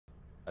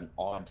an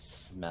odd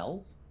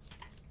smell.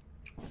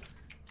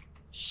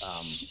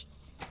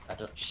 I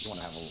don't. You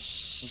want to have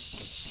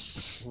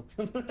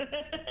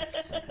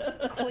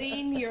a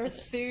Clean your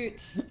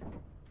suit.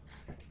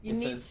 You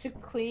need to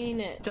clean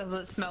it. Does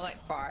it smell like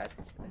farts?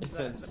 Is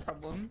that the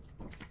problem?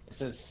 It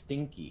says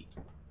stinky.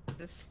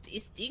 It's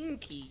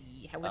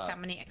stinky. With how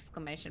many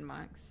exclamation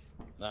marks?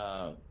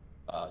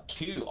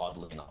 2,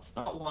 oddly enough.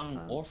 Not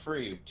 1 or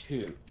 3,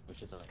 2,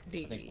 which is I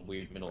think a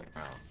weird middle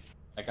ground.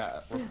 I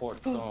got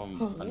reports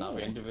from another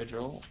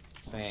individual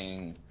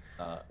saying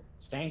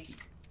stanky.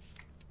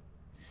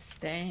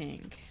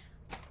 Stank.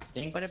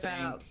 Stink. What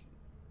about?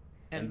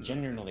 And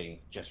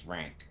generally just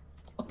rank.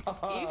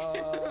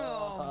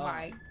 Oh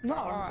my god.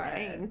 Not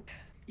rank.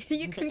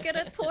 You can get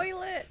a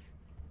toilet.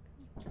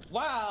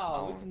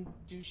 Wow.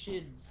 Do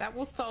shids. That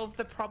will solve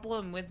the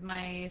problem with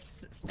my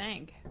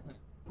stank.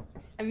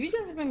 Have you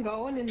just been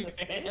going in the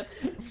suit?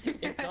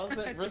 It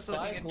doesn't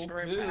recycle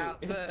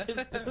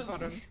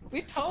poo.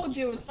 We told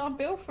you it's not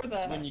built for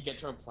that. When you get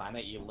to a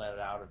planet, you let it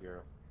out of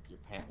your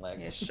pant leg.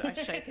 Yeah, I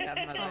shake it out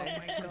of my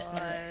leg. Oh my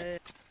god.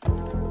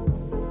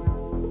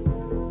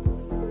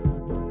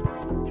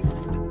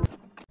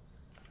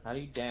 How do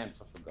you dance?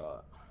 I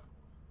forgot.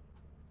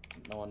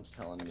 No one's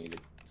telling me the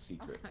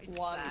secret.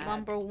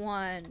 Number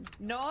 1.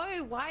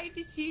 No, why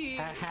did you?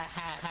 Ha ha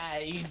ha ha!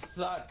 You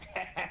suck.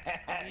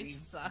 You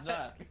suck.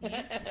 You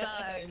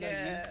suck. No,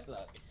 you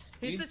suck.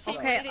 Who's the team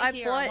Okay, leader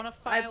here? I want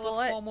to file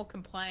a formal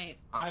complaint.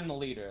 I'm the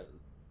leader.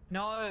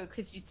 No,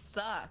 because you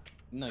suck.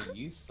 No,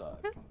 you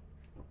suck.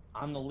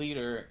 I'm the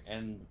leader,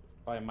 and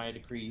by my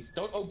decrees,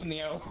 don't open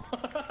the arrow.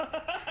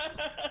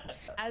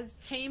 As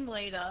team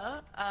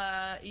leader,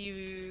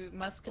 you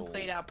must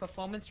complete our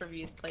performance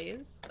reviews,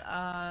 please.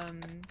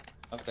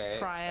 Okay.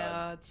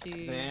 Prior to.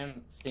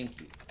 Then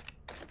Stinky.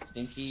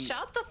 Stinky.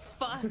 Shut the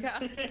fuck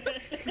up.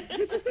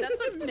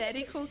 That's a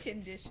medical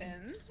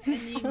condition, and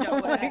you know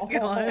it.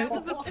 That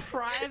was a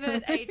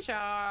private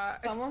HR.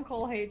 Someone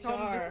call HR.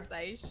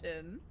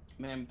 Conversation.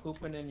 Man,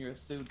 pooping in your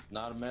suit,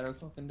 not a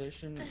medical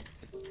condition.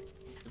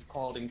 It's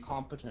called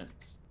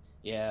incompetence.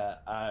 Yeah,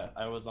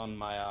 I was on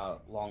my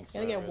long service.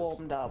 Gotta get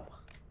warmed up.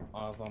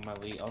 I was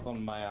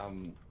on my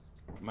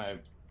my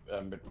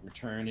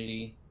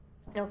maternity.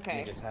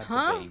 Okay. I just had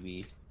the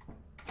baby.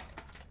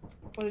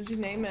 What did you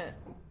name it?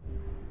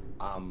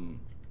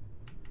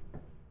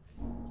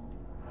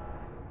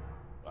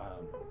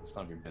 It's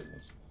none of your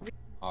business.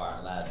 All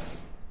right,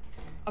 lads.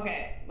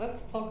 Okay,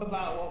 let's talk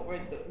about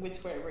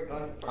which way we're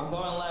going first. I'm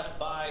going left.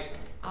 Bye.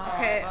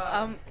 Okay.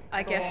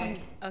 I guess I'm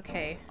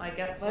okay. I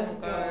guess Let's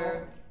we'll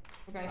go.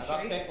 We're going I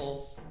straight. got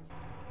pickles.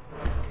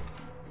 I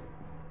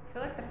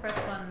feel like the first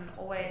one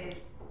always.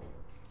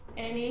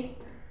 Annie,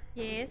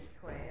 Yes.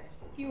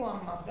 you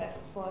are my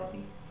best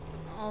buddy.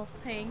 Oh,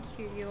 thank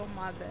you. You're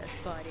my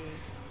best buddy.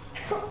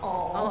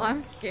 Oh, Oh,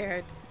 I'm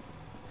scared.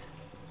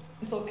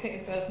 it's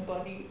okay, best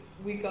buddy.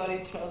 We got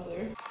each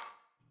other.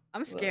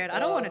 I'm scared. I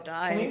don't want to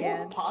die Can we again.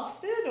 walk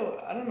past it,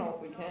 or I don't know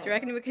if we can. Do you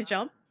reckon we could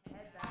jump?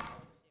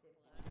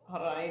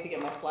 Hold on, I need to get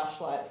my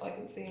flashlight so I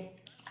can see.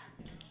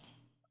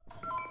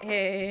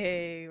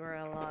 Hey, we're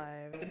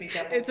alive. To be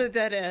careful. It's a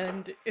dead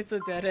end. It's a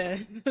dead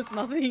end. There's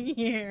nothing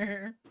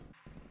here.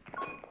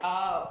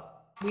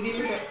 We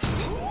didn't go.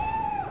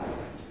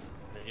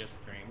 They just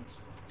screamed.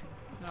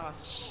 Oh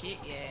shit,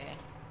 yeah.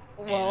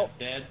 Well, it's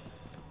dead.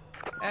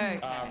 Okay.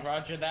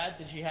 Roger that.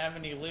 Did you have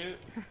any loot?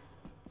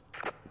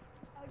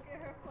 I'll get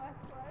her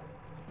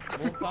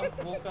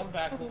flashlight. We'll come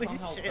back. We'll come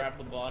help grab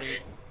the body.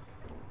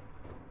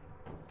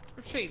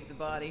 Retrieve the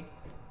body.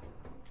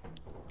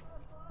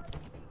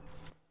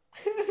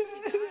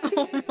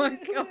 Oh my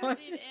god. How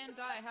did Anne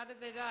die? How did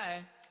they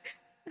die?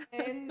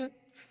 And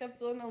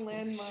stepped on a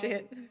landmine.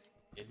 Shit.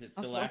 Is it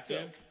still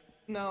active?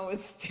 No,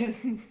 it's dead.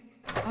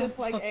 Just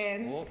like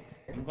Anne. Well,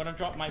 I'm gonna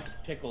drop my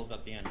pickles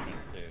at the entrance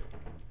too.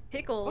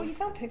 Pickles. Oh, you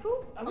found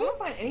pickles? I wouldn't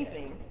find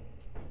anything.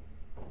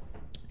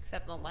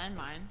 Except the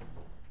landmine.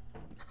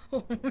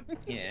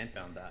 Yeah, Anne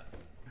found that.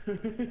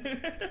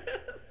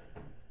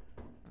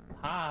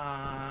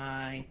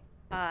 Hi.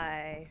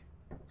 Hi.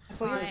 I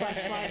put your Hi,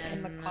 flashlight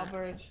in the Anne.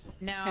 cupboard.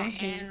 Now, and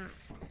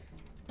Thanks.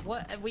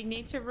 what we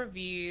need to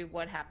review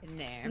what happened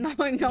there. No,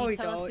 Can no, you we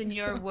tell us don't. in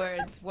your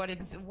words what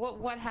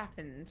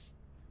happened?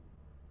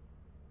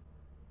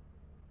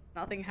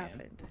 Nothing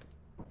happened.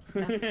 I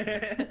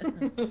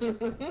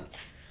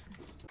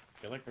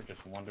feel like we're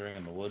just wandering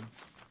in the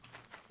woods.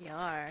 We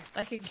are.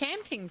 Like a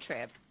camping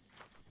trip.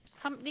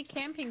 Company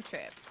camping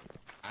trip.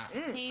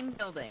 Team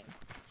building.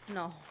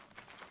 No.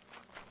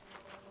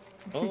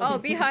 Oh,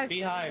 beehive.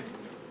 Beehive.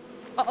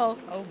 Uh-oh.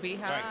 Oh,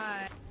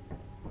 beehive.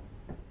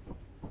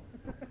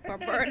 We're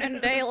burning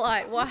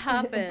daylight. What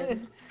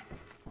happened?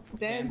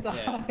 Zan Zan's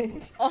dead.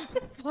 died. Oh,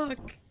 fuck.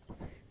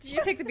 Did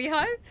you take the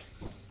beehive?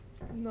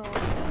 No,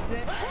 she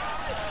did.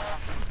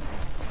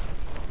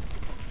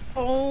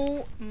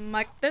 Oh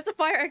my. There's a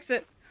fire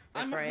exit.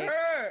 I'm Right.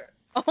 hurt.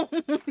 Oh.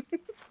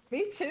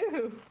 Me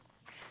too.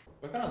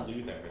 We're gonna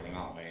lose everything,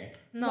 aren't we?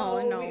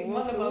 No, No, no.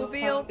 one of We'll us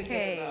be has to get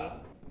it okay.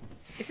 out.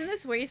 Isn't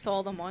this where you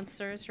saw the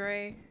monsters,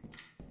 Ray?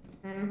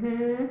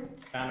 Found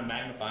a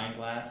magnifying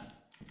glass.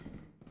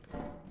 Is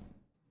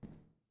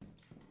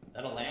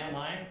that a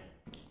landmine?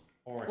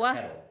 Or a What?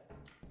 kettle?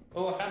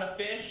 Oh, I found a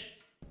fish!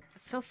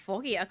 It's so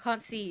foggy. I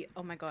can't see.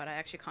 Oh my god, I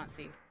actually can't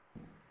see.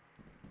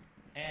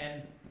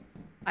 And...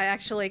 I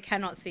actually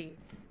cannot see.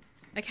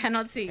 I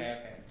cannot see.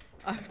 Okay.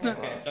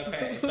 It's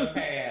okay. It's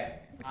okay.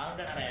 I'm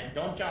down.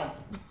 Don't jump.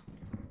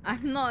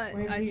 I'm not.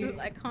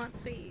 I can't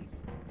see.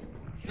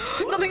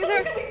 Something's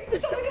there.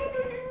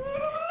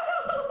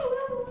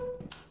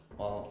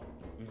 Well,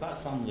 we've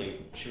got some loot.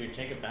 Should we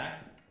take it back?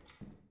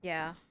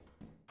 Yeah.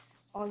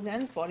 Oh,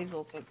 Zan's body's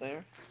also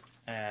there.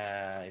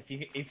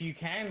 If you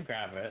can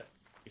grab it,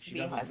 if she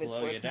Beehive doesn't is slow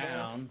you working well.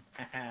 down.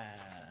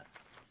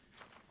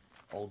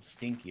 Old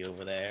Stinky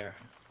over there.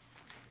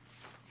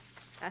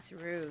 That's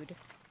rude.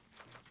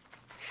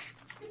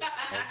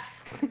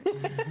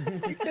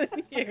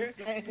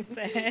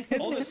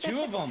 Oh, there's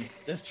two of them.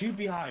 There's two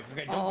beehives.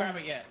 Okay, don't grab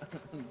it yet.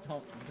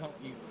 don't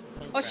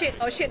Oh shit!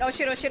 Oh shit! Oh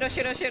shit! Oh shit! Oh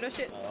shit! Oh shit! Oh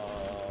shit!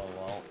 Oh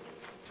well.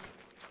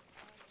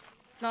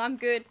 No, I'm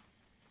good.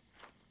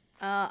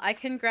 I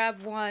can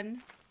grab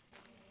one.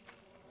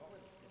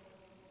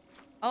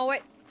 Oh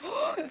wait!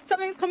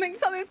 Something's coming!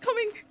 Something's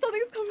coming!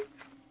 Something's coming!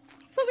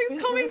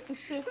 Something's coming! Where's the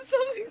ship?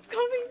 Something's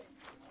coming!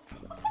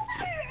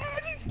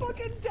 I'm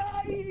fucking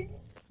dying!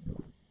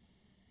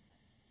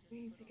 We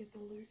need to get the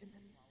loot and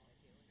then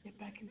get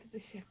back into the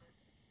ship.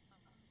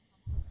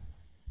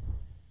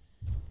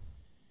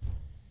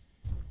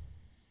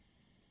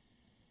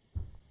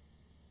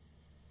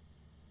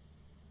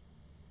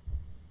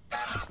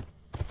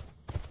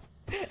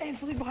 And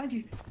something behind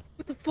you!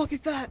 What the fuck is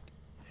that?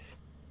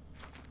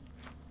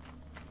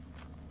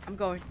 I'm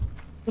going.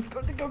 Let's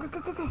go,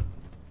 go!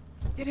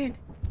 Get in.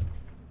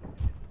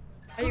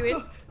 Are you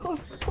in?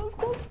 Close! Let's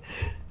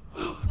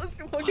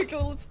fucking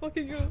go. Let's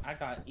fucking go. I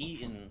got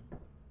eaten.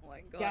 Oh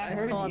my god! Yeah, I I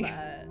heard saw you.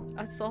 that.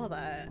 I saw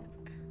that.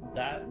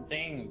 That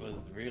thing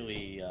was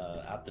really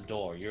at the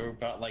door. You're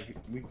about like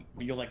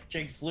you're like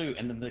Jake's loot,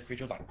 and then the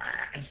creature was like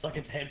and stuck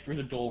its head through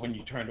the door when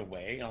you turned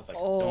away. And I was like,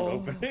 Oh. don't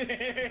open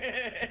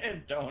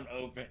it. Don't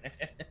open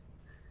it.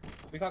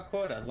 We got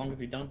quota as long as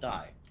we don't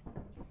die.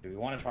 Do we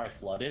want to try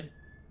flooded?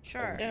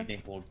 Sure. Or do you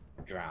think we'll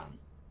drown?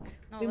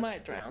 No, We let's-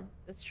 might drown.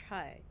 Let's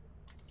try.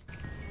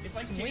 It's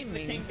like Tears of the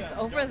Swimming. Kingdom. It's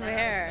over Don't run out of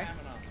there.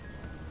 stamina.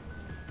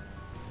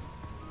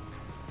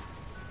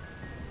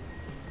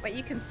 Wait,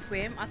 you can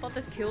swim? I thought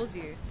this kills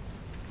you.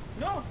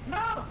 No!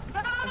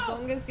 As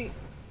long as you.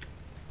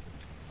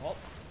 Oh,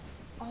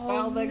 Oh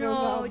Well, there goes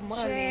no, our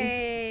money.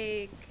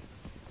 Jake!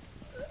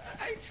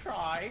 I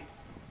tried.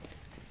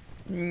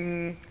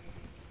 Mm.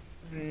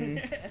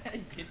 I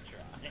did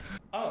try.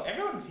 Oh,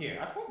 everyone's here.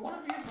 I thought one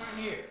of you was not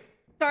here.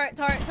 Turret!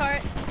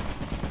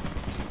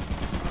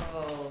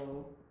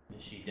 Oh.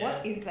 Is she dead?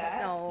 What is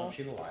that? No, No,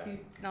 she's alive.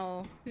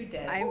 no. Who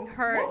dead? I'm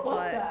hurt, What was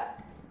but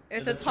that?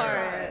 it's It's a a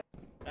turret. turret.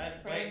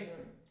 That's wait.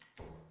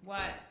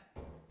 What?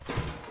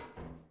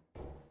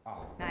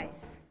 Oh.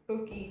 Nice.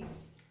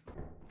 Cookies.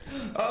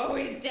 Oh,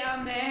 he's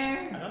down I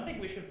there. don't think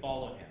we should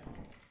follow him.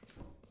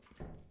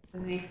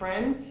 Is he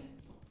friends?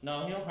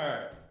 No, he'll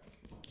hurt.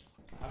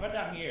 How about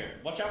down here?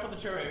 Watch out for the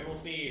turret. We'll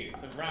see you.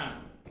 So run.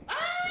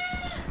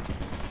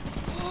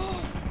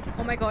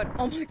 Oh my god!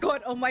 Oh my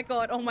god! Oh my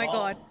god! Oh my Oh,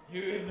 god! Who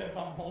is this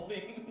I'm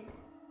holding?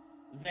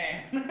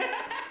 Van.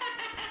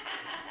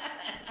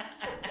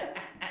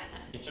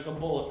 She took a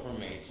bullet from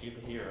me. She's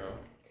a hero.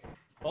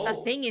 Oh.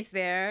 That thing is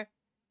there.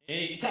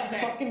 Hey, That's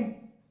Zan.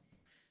 fucking.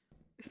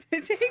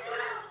 It takes-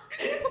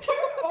 Turn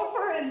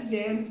over at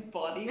Zan's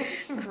body.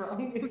 What's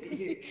wrong with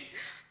you?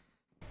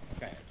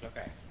 Okay, it's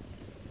okay.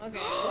 Okay.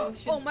 Well,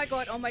 Oh my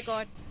god! Oh my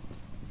god!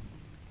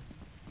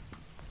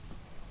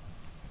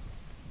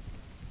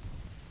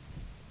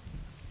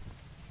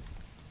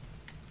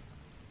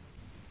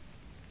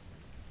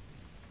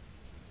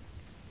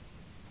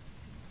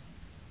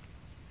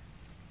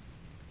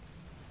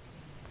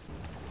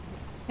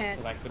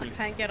 Can't. Like, I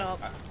can't get up.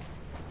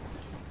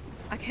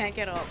 I can't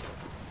get up.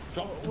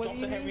 Drop What the do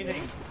you heavy mean?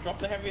 thing. Drop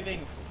the heavy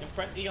thing. And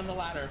press E on the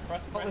ladder.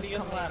 Press it's E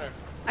on the coming. ladder.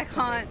 I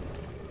can't.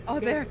 Oh,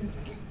 there.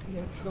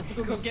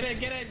 Let's go. Get in.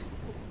 Get in.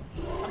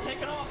 I'm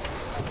taking off.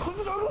 Close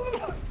the door. Close the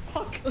door.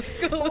 Fuck. Let's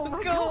go. Oh Let's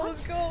my go. God.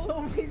 Let's go.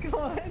 Oh my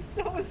god,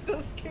 that was so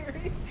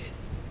scary.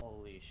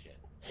 Holy shit.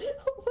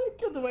 Oh my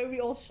god, the way we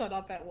all shut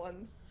up at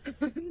once.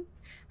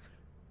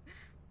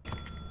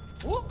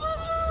 Whoa!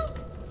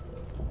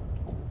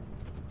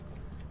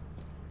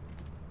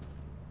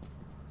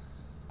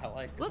 I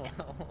like. Look.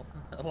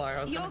 Like,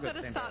 I was You're gonna gonna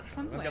stand start there.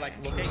 I'm gonna, somewhere.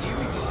 like, look at you.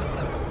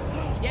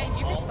 Yeah,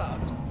 Oh.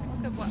 Ubisoft.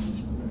 Look at what.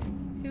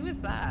 Who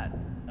is that?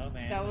 That was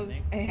Anne. That I was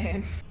think.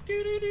 Anne.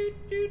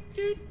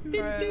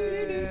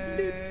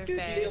 Do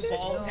the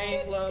balls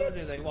hang low?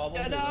 Do they wobble?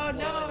 No, Do they no,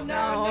 float?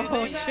 no,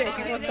 No, Jake,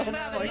 what the fuck?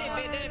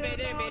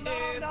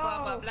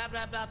 Blah blah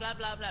blah blah blah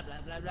blah blah blah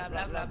blah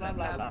blah blah blah blah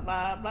blah.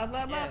 blah blah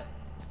blah blah.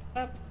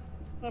 Yeah.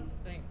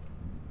 Think.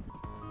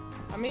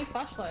 How many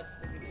flashlights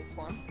did you use?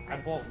 One. I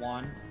bought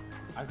one.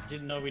 I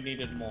didn't know we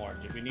needed more.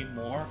 Did we need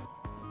more?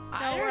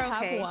 I we're don't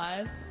okay. have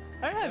one.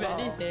 I don't have Oh.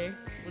 anything.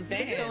 We're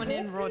just Damn. going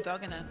in raw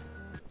dogging it.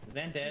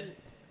 Van dead.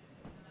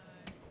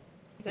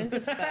 Then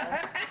just fell.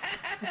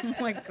 Oh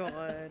my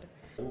god.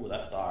 Ooh,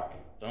 that's dark.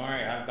 Don't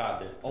worry, I've got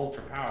this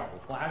ultra powerful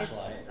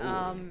flashlight.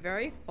 It's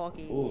very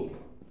foggy. Ooh.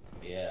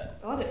 Yeah.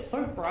 God, it's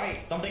so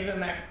bright. Something's in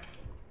there.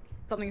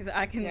 Something that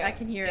I can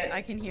hear it.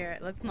 I can hear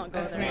it. Let's not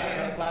go That's there. me. I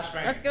got a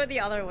flashbang. Let's go the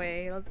other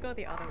way. Let's go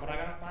the other But way.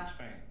 I got a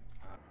flashbang.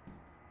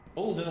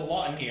 Oh, there's a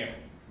lot in here.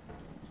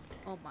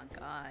 Oh my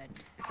god.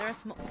 Is there a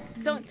small?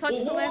 Don't touch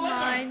the Whoa, whoa, whoa,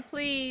 landmine,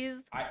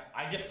 please. I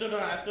just stood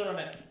on it. I stood on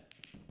it.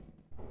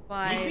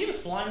 Why? You beat a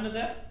slime to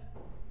death?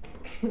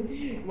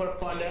 Wanna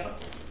find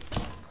out?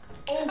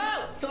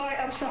 Oh, sorry,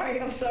 I'm sorry.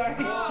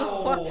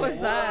 Whoa, What was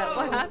that? whoa,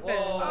 What happened?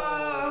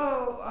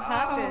 whoa. What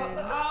happened?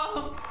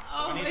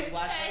 I need a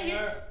flashbang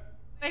here.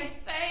 My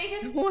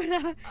face!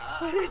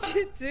 What did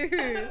you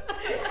do?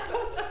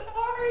 I'm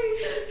sorry.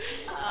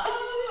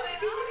 Oh, my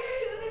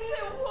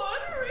eyes are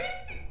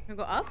watering! You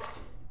go up?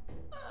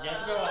 Yeah,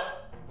 let's go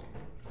up.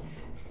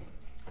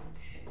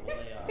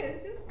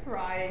 He's just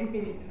crying.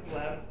 He just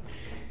left.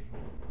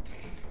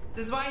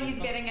 This is why he's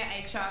getting an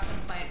HR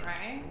complaint,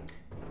 right?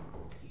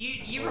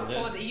 You Oh,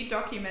 record this. it, you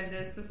document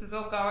this. This is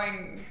all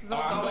going I'm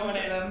going going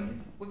to in.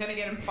 them. We're gonna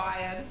get him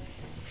fired.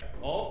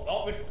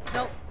 Oh, it's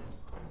Nope.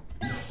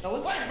 No,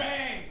 it's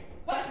flashbang!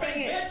 Flashbang,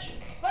 it. bitch!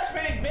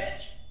 Flashbang,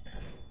 bitch!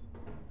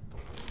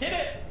 Hit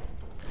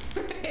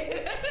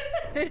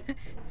it!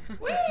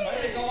 Why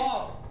did it go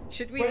off?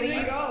 Should we Where did leave?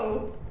 he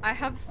go? I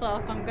have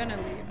stuff. I'm gonna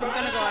leave. I'm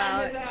gonna go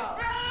Run, out.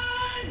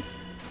 Run!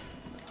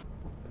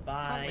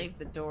 Can't leave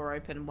the door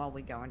open while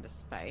we go into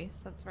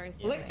space. That's very Will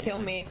silly. it kill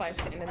me if I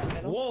stand in the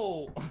middle?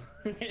 Whoa!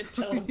 It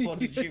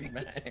teleported you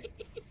back.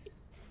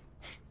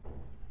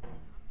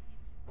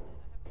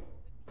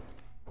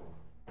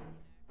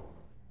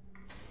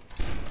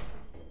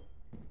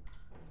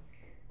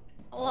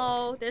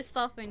 Hello, there's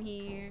stuff in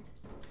here.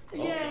 Oh,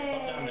 there's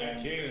stuff down there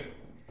too.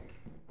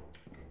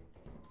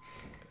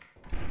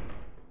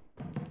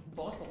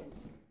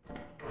 Bottles.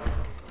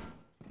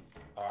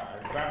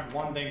 Alright, grab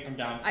one thing from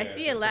downstairs. I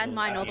see a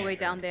landmine all the way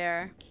down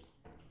there.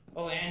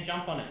 Oh, and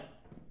jump on it.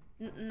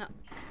 No,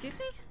 excuse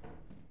me?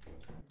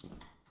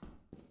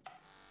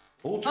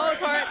 Oh, Oh,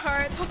 turret!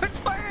 turret!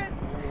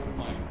 Oh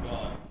my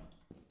god.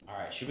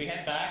 Alright, should we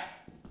head back?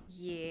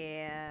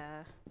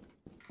 Yeah.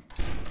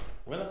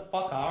 Where the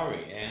fuck are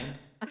we, Anne?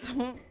 I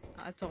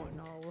don't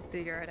know. We'll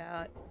figure it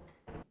out.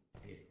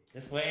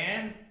 This way,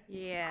 Anne?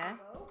 Yeah.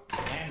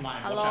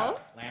 Landmine, Hello? watch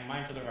out.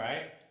 Landmine to the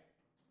right.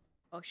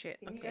 Oh shit.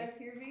 Can you Okay. guys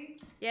hear me?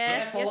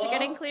 Yes, Yes, you're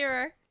getting hello?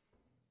 clearer.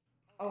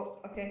 Oh,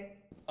 okay.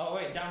 Oh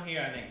wait, down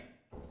here I think.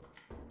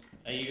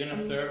 Are you in a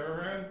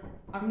server room?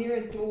 I'm near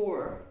a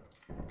door.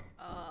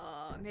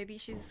 Maybe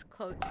she's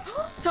close.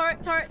 Turret!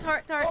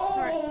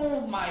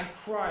 Oh my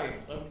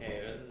Christ!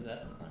 Okay,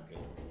 that's not good.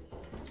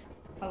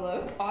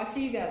 Hello? Oh, I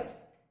see you guys.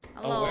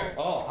 Hello. Oh, where?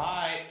 Oh,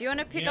 hi. Do you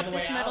want to pick know up the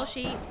this way metal out?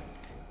 sheet?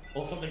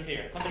 Oh, something's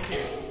here. Something's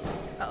here.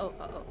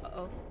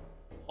 Uh-oh.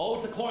 Oh,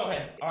 it's a coil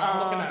head. Alright, I'm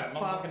looking at it.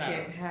 I'm looking at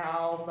it. Fucking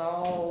hell,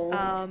 no.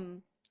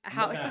 looking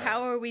at it.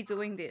 How are we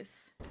doing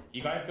this?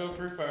 You guys go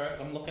through first.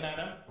 I'm looking at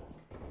him.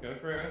 Go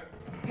through.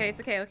 Okay, it's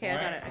okay, I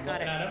got it, I'm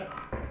looking at him.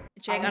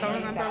 Jake, I don't hate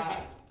remember.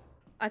 that.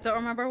 I don't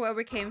remember where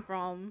we came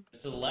from.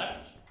 To the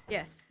left.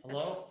 Yes.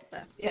 Hello?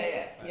 that's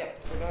left.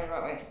 Yep, we're going the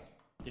right way.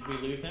 Did we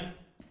lose him?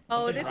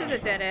 Oh, Something's this is a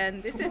running. dead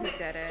end. This is a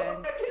dead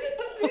end.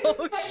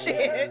 Oh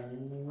shit.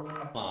 Oh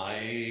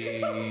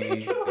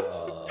my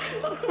god.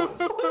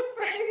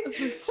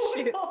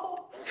 Shit.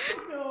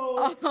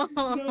 No,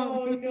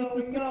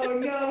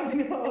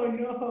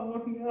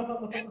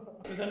 no.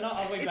 Is there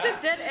not a way It's back?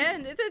 a dead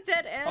end. It's a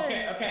dead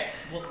end. Okay.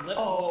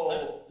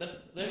 Well,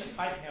 let's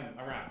fight him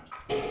around.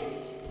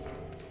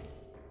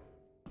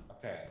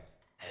 Okay.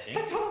 I I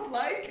think. don't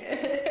like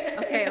it.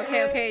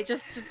 Okay.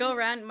 Just go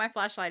around. My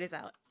flashlight is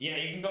out. Yeah,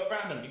 you can go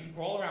around him. You can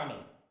crawl around him.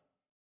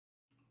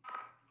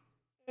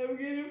 I'm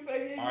gonna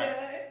fucking All right.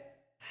 die.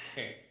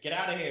 Okay, get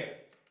out of here.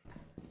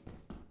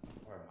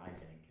 Or am I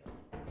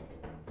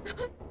getting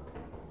killed?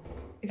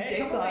 If Hey,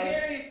 Jake come dies.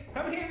 here!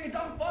 Come here, you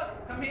dumb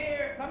fuck! Come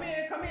here!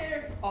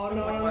 Oh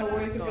no,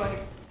 where's it going?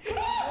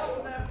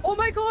 Oh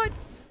my god.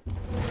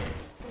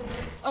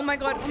 Oh my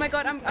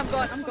god. I'm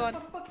gone.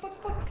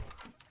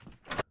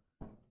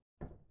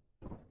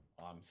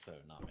 I'm so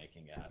not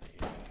making it out of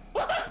here.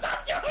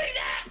 Stop doing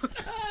that!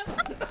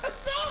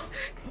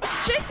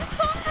 Jake, it's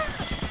on!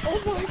 Oh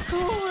my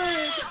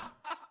god.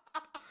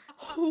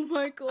 Oh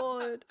my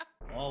god.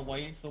 Oh, why are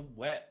you so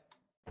wet?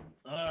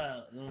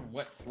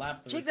 Wet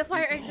slaps. of Jake, his the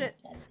fire feet. exit.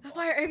 The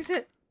fire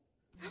exit.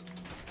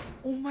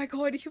 Oh my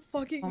god, you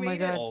fucking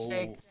made it. Oh.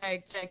 Jake,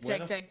 Where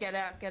the- get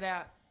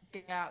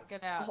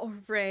out. Oh,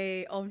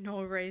 Ray. Oh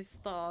no, Ray's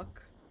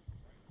stuck.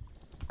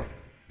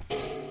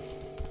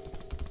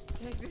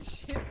 Jake, the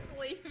ship's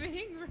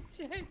leaving.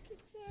 Jake.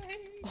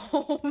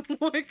 Oh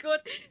my god.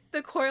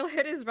 The coil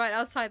head is right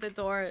outside the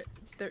door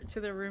to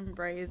the room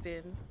Ray is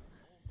in.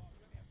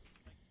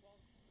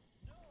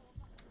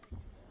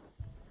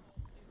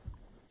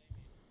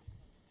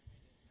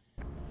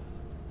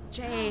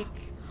 Jake.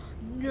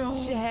 No.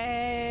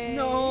 Jake.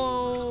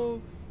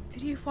 No.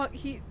 Did he fuck?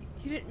 He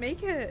didn't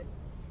make it.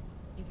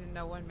 and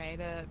no one made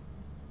it.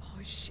 Oh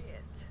shit.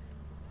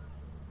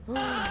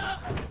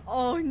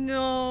 Oh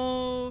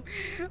no.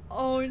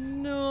 Oh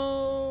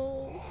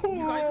no. You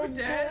guys were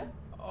dead?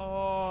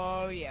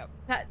 Oh, yep.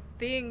 That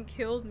thing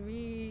killed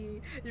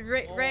me.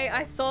 Ray,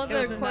 I Oh, saw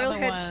There the was coil another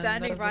head one.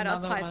 standing There was right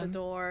another outside the one.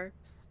 door.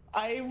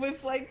 I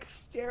was like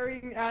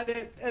staring at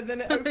it, and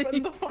then it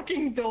opened the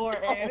fucking door,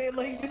 and it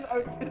like just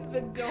opened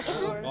the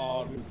door.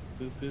 Oh,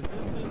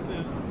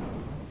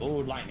 oh,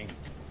 lightning.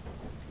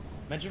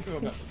 Imagine if we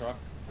all got struck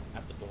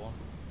at the door.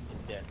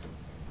 Just dead.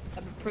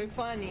 That'd be pretty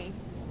funny.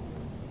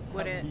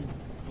 Would it?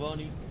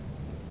 Funny.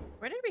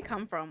 Where did we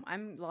come from?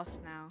 I'm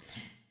lost now.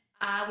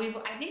 I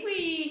think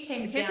we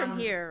came We came from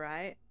here,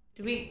 right?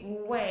 Do we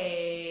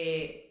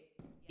wait?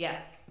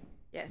 Yes.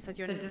 Yeah, so do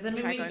So you want does that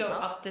mean try we going go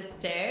up the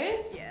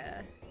stairs?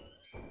 Yeah.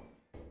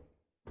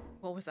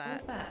 What was that?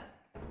 What's that?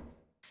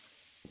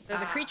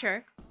 There's a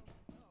creature.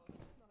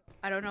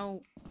 I don't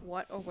know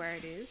what or where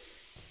it is.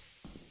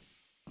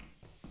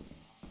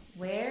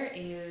 Where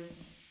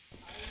is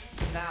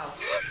Val?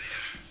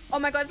 Oh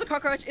my god, it's a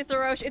cockroach! It's a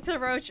roach! It's a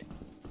roach!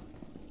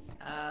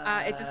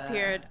 It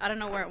disappeared. I don't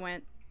know where it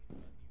went.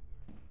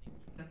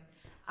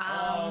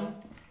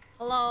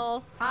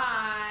 Hello?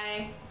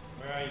 Hi.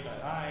 Where are you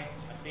guys? Hi,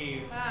 I see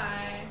you.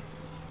 Hi.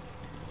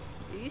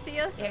 Do you see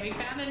us? Have you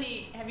found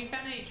any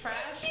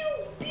trash?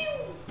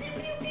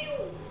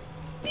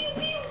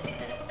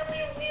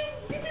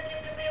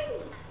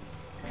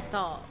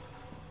 Stop.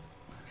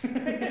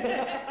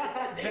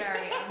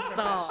 Very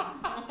Stop.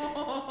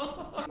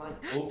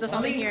 Oh, There's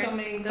something here.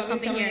 Coming, There's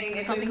something's something here. coming. There's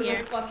It's something those here.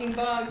 little fucking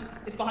bugs.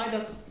 It's behind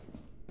us.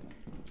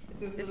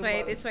 This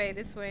way, this way,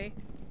 this way.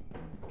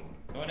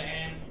 Go to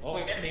end. Oh,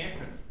 we get the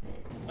entrance.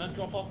 I'm gonna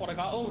drop off what I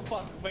got. Oh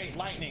fuck! Wait,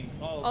 lightning.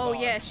 Oh. Oh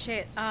God. yeah,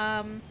 shit.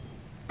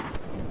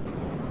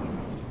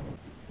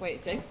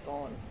 Wait, Jake's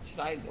gone. Should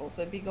I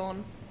also be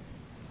gone?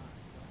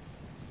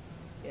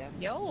 Yeah.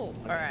 Yo. All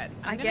right.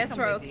 I guess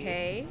we're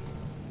okay.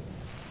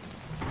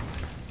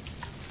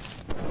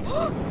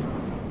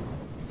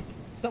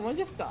 Someone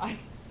just died.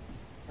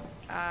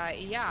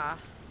 Yeah.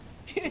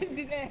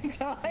 Did Anne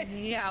die?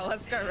 Yeah.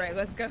 Let's go, Ray.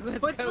 Let's go.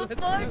 Let's What go. the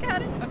let's fuck? go. How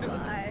did it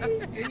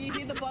die? When you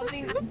hear the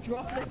buzzing,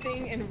 drop the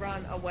thing and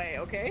run away,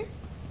 okay?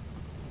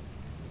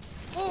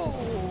 Ooh.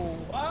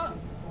 What?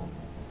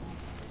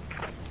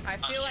 I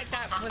feel like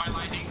that was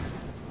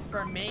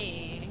for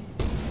me.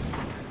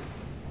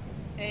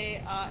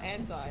 Hey,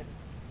 Anne died.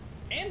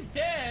 Anne's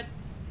dead.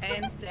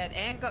 Anne's dead.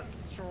 Anne got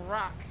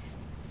struck.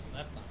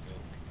 That's not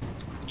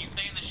good. You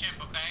stay in the ship,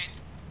 okay?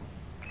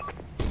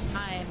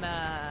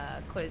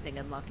 I'm closing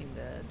and locking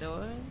the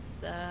doors.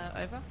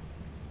 Over.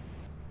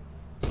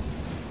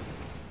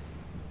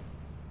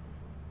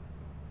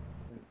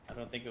 I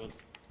don't think it was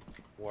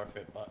worth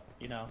it, but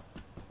you know.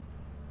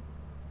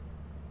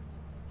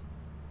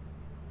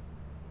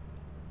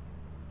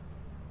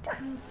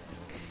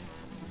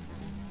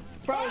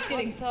 Bro, it's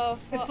getting What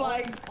the It's fuck?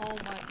 like- Oh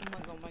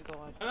my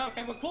god.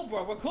 Okay, we're cool,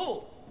 bro. We're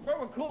cool.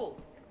 Bro, we're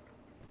cool.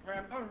 Bro,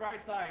 I'm on the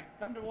right side.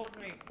 Come towards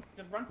me.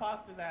 Just run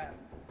past his ass.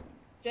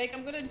 Jake,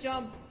 I'm gonna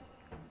jump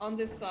on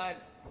this side.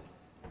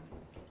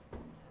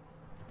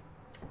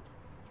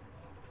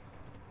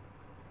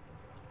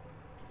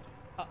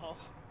 Uh-oh.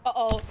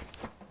 Uh-oh.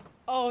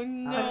 Oh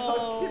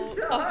no.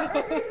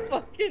 Oh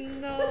fucking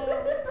no.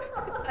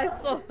 I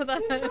saw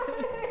that.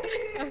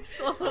 I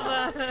saw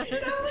that.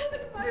 That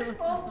wasn't my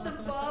fault. The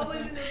bar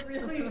was in a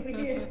really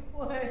weird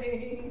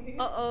place.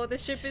 Uh-oh, the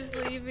ship is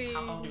leaving.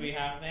 How long do we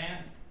have,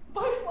 Zan?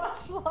 My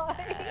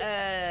flashlight.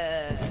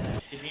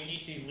 If you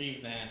need to leave,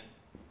 Zan,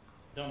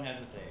 don't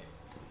hesitate.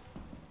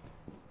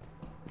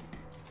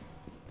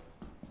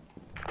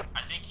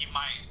 I think he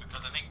might,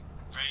 because I think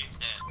Ray's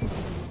dead.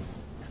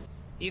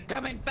 You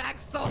coming back,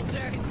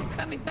 soldier? You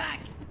coming back?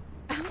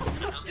 I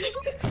don't think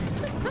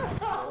I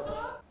found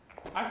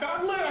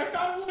loot! I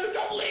found loot!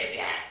 Don't leave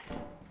yet!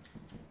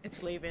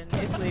 It's leaving.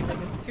 It's leaving.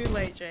 It's too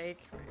late, Jake.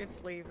 It's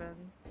leaving.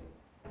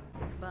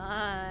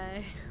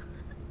 Bye.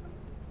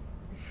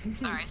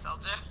 Sorry,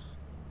 soldier.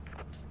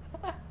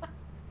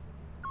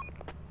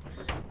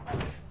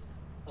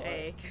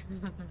 Jake.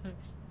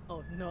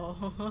 Oh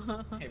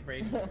no. Hey,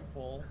 Ray, did you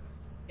fall?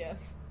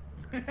 Yes.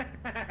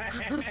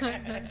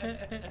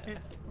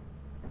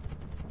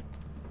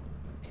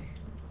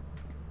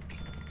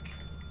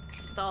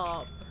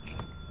 Stop.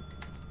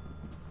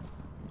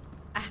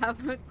 I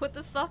haven't put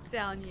the stuff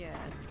down yet.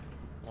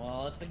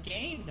 Well, it's a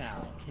game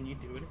now. Can you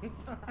do it in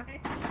time? I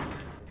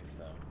think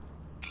so.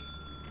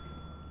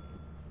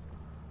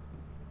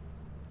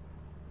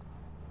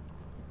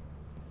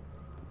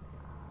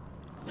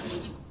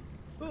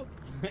 Ooh.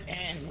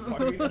 And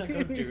are we gonna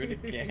go do it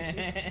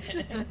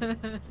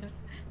again?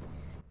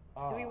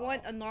 Do we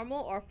want a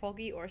normal or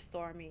foggy or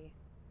stormy?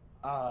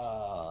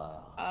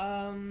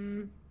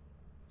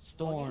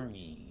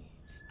 Stormy.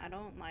 I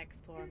don't like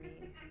stormy.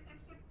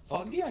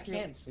 Foggy, I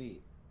can't see.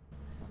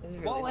 This is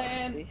Well, hard to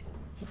Anne. see.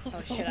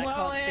 Oh shit, I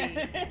Well, can't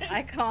see. Anne.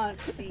 I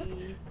can't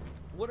see.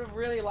 Would have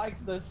really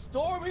liked the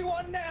stormy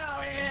one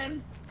now,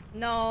 Anne.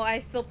 No, I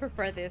still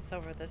prefer this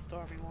over the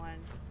stormy one.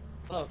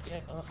 Oh, yeah.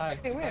 Oh, hi.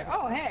 Hey, where?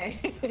 Oh, hey.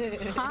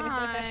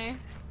 Hi.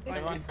 Going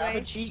Everyone this grab a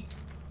way. cheek.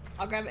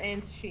 I'll grab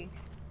Anne's cheek.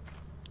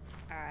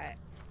 Alright.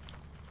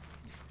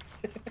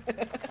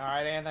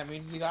 Alright, Anne, that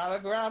means you gotta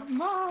grab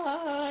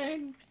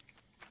mine.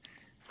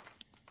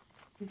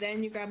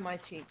 Zan, you grab my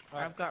cheek.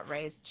 I've got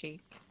raised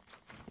cheek.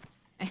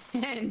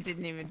 And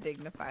didn't even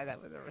dignify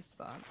that with a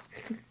response.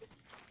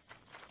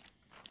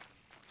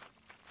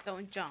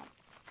 Don't jump.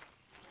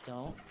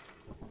 Don't.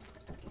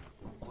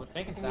 Oh, it's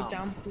making Can we sounds.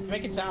 jump? It's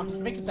making sounds. It's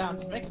making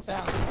sounds. It's making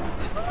sounds.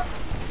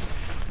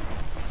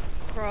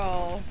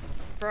 Bro.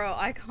 Bro,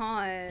 I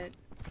can't.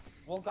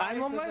 Well, guys, I'm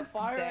there's a almost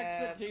fire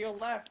dead. exit to your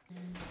left.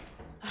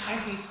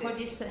 What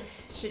do you say?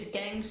 Should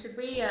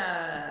we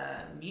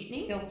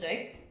mutiny? Kill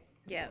Jake.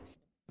 Yes.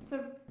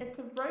 It's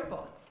a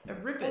robot. A Oh,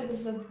 ribbit.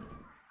 there's a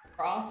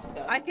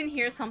crossbow. I can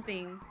hear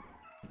something.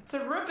 It's a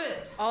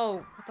ribbit. Oh,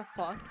 what the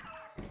fuck?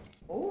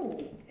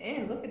 Oh,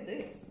 Anne, look at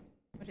this.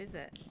 What is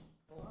it?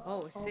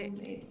 Oh, sick.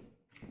 Homemade.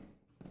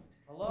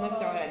 Hello. I'm gonna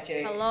throw it at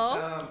Jake.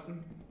 Hello?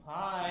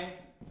 Hi.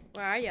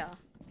 Where are ya?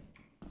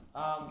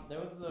 There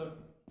was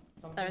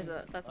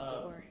a. That's a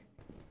door.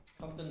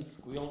 Something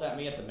squealed at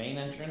me at the main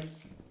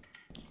entrance.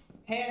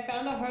 Hey, I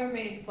found a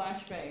homemade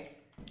flashbang.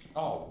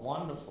 Oh,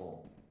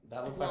 wonderful.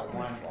 That looks like a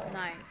wine ball.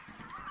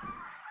 Nice.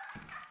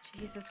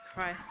 Jesus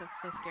Christ, that's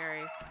so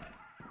scary.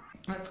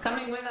 It's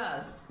coming with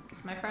us.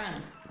 It's my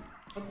friend.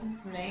 What's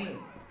its name?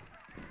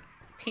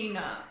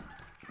 Peanut.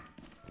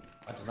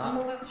 I do I'm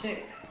not.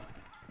 allergic.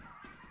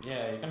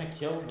 Yeah, you're gonna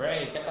kill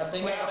Ray. Get that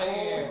thing out of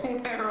here.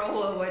 We're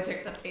all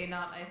allergic to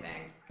peanut, I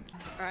think.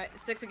 Alright,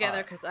 stick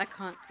together because I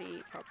can't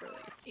see properly.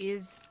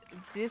 Is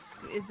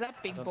that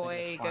big don't think boy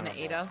it's gonna flammable.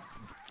 eat us?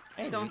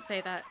 Hey, Don't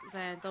say that,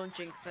 Zan. Don't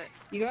jinx it.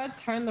 You gotta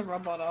turn the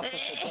robot off if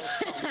it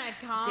goes on. I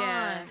can't.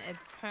 Yeah.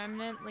 It's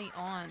permanently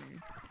on.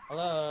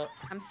 Hello.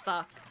 I'm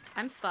stuck.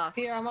 I'm stuck.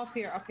 Here, I'm up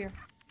here, up here.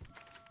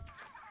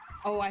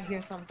 Oh, I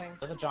hear something.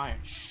 There's a giant.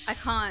 I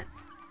can't.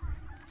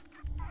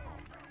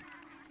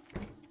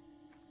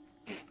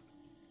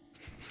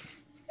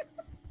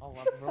 Oh,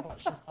 well, the robot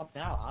shut up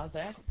now, huh,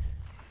 Zach?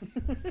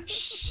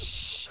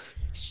 Shh.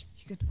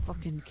 You're gonna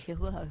fucking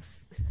kill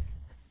us.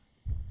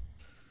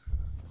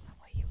 That's not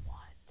what you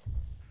want.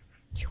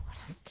 Do you want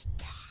us to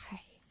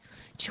die?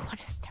 Do you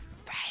want us to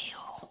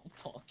fail? Don't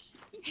talk.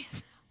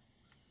 Yes.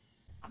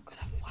 I'm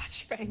gonna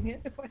flashbang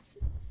it if I see.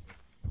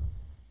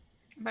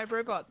 My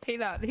robot,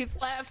 Peanut. He's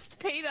left.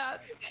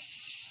 Peanut.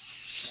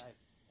 Guys,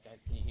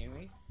 can you hear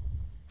me?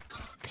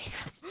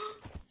 Peanut.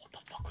 What the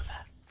fuck was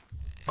that?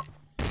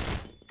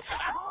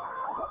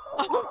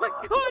 Oh my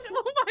god!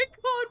 Oh my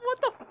god!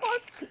 What the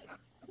fuck?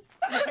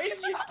 Why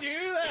did you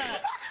do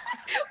that?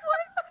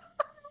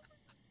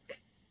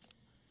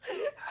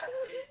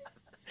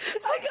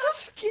 I got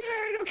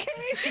scared,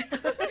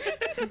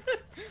 okay?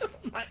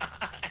 My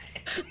eye.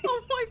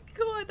 Oh my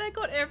god! That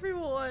got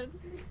everyone.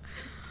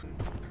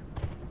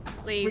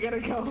 Leave. We gotta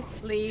go.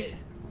 Leave.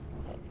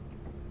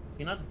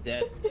 Peanut's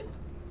dead.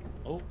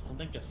 Oh,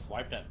 something just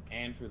swiped at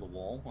Anne through the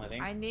wall, I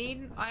think.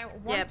 I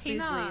want Yeah, please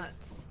Peanut.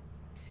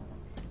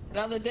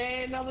 Another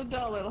day, another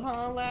dollar,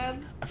 huh,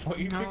 lads? I thought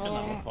you picked No.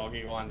 another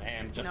foggy one,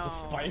 Anne, just No. to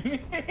spite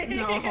me.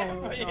 No,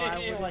 I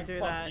You're wouldn't do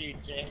 "Fuck that. you,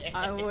 Jay."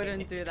 I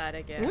wouldn't do that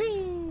again.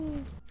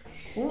 Whee!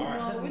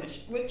 Alright. No,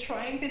 we're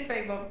trying to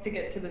save up to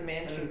get to the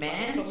mansion.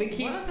 Man, So we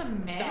keep what are the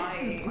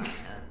dying.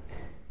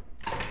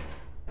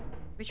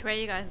 Which way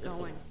are you guys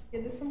going?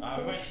 Yeah, there's some I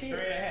cool went shit.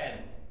 straight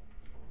ahead.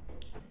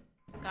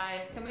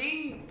 Guys, can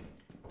we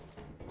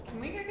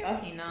go get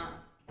That's- Peanut?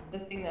 The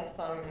thing that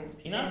summons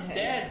Peanut's Pinhead.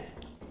 dead.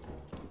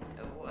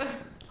 What?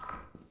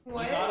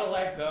 You gotta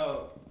let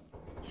go.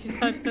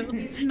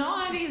 He's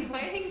not. He's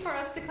waiting for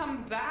us to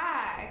come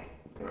back.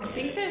 I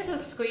think there's a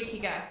squeaky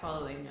guy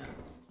following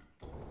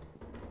us.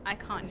 I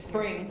can't.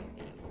 Spring.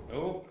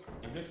 Oh,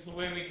 is this the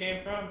way we came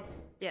from?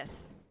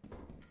 Yes.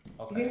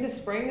 You think Okay. the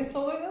spring is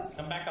following us?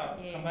 Come back up.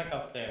 Yeah. Come back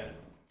upstairs.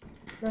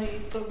 No, you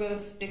still gotta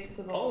stick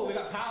to the. Oh, we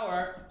got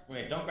power.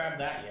 Wait, don't grab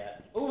that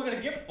yet. Oh, we got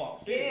a gift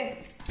box. Too. Yeah.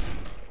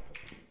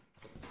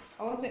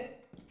 I wasn't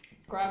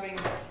grabbing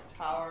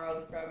power. I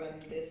was grabbing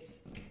this.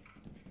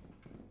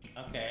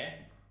 Okay.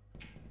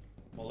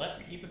 Well, let's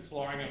keep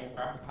exploring and we'll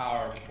grab the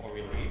power before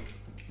we leave.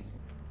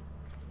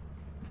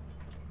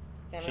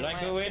 Damn, Should I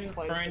I go might have to in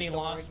close for the any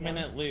door last again.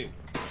 minute loot?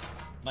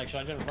 Like,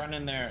 should I just run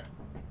in there?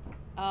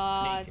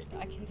 Naked.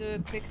 I can do a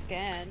quick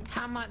scan.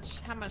 How much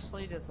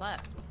loot is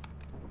left?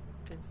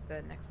 Is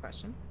the next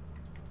question.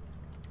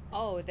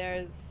 Oh,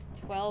 there's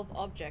 12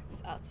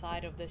 objects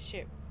outside of the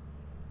ship,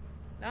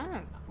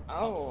 Oh.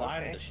 Oh, Outside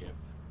okay. of the ship.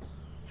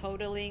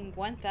 totaling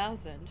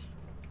 1,000.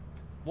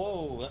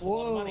 Whoa, that's a Whoa,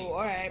 lot of money.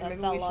 alright, That's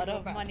maybe a we lot should go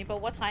of back. money.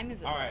 But what time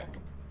is it? Alright. though?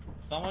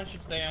 Someone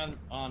should stay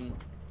on.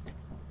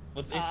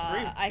 It's 3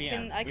 I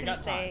p.m. can We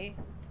got say.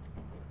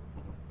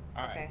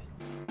 All right.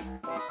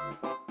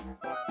 Okay.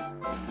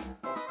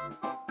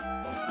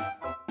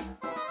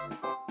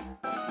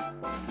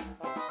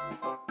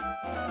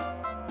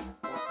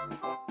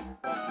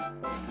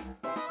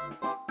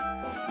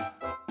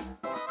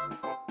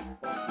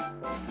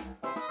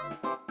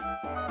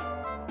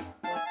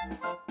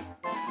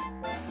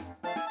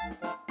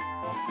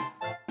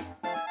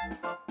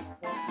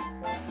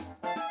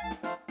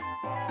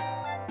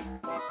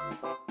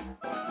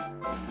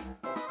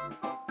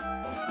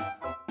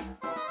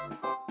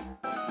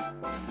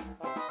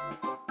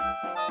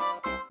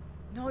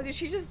 Oh, did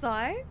she just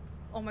die?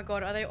 Oh my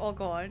god, are they all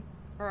gone?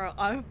 Bro,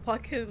 I'm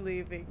fucking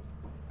leaving.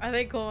 Are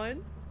they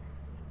gone?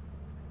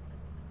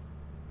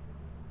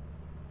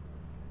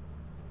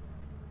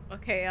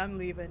 Okay, I'm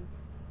leaving.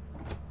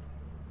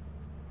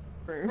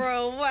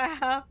 Bro, what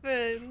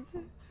happened?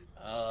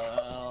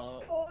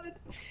 God.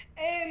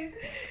 And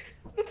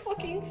the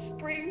fucking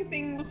spring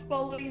thing was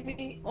following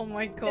me. Oh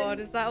my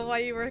god, is that why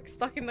you were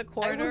stuck in the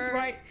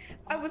corner?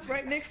 I was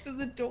right next to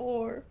the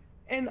door,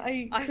 and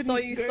I saw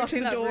couldn't you go stuck to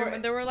in the that door. room,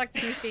 and there were like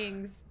two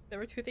things. There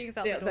were two things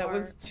out Yeah, the door. that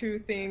was two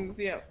things.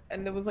 Yeah,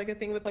 and there was like a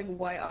thing with like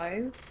white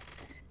eyes,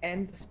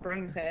 and the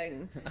spring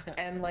thing,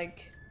 and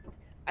like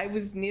I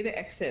was near the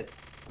exit.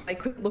 I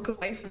couldn't look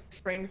away from the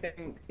spring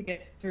thing to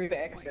get through the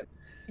exit.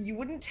 You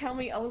wouldn't tell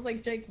me. I was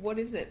like, Jake, what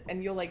is it?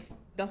 And you're like,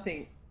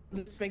 nothing.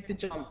 Let's make the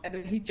jump. And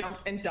then he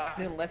jumped and died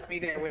and left me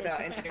there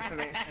without any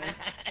information.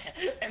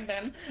 And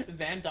then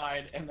Zan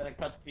died, and then it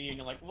cuts to you, and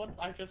you're like, what?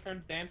 I just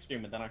heard Zan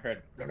scream, and then I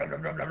heard blah, blah, blah,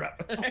 blah, blah, blah.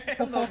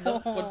 And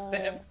the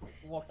footsteps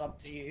walked up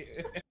to you.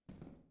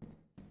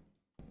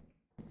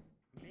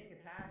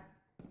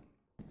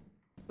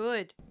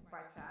 Good.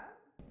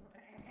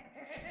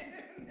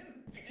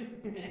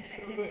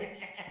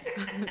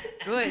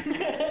 Good.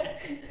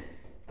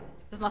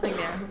 There's nothing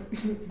there.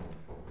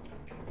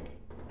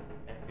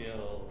 I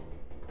feel...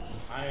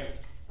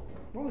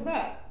 What was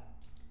that?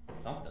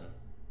 Something.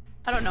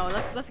 I don't know.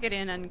 Let's get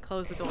in and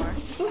close the door.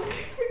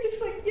 We're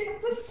just like, yeah,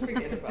 let's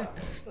forget about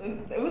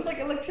it. It was like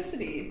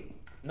electricity.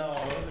 No,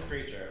 it was a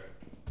creature.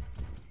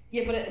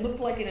 Yeah, but it looked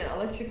like an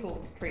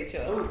electrical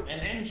creature. Oh, an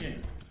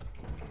engine.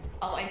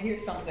 Oh, I hear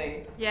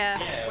something.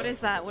 Yeah. What is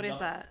that? What is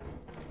that?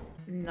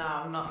 No,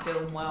 I'm not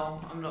feeling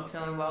well. I'm not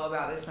feeling well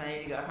about this. I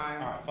need to go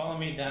home. Alright, follow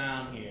me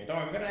down here. Don't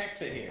worry, we're gonna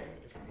exit here.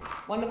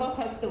 One of us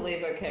has to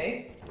leave,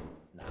 okay?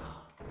 Nah.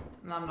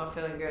 No, I'm not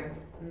feeling good.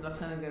 I'm not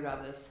feeling good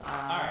about this.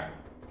 Alright.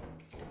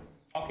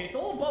 Okay, it's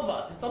all above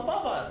us. It's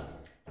above us.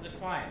 But it's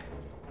fine.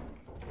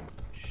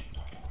 Shh,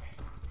 don't worry.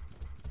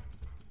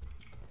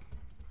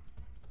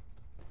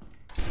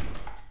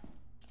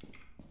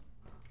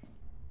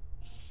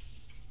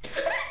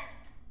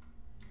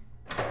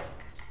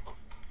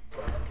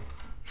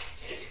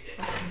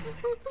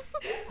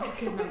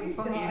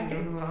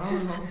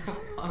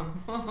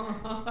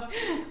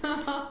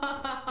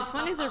 This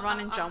one is a run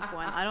and jump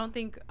one. I don't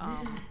think.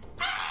 What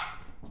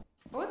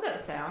was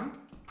that sound?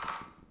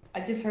 I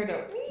just heard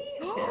a wee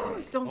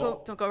sound. Don't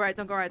go. Don't go right.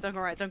 Don't go right. Don't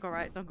go right. Don't go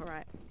right. Don't go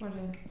right.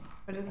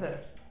 What is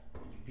it?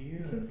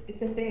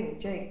 It's a thing,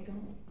 Jake.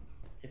 Don't.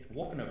 It's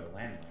walking over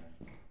landmines.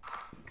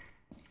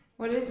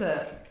 What is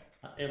it?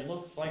 It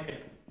looks like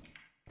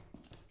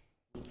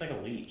a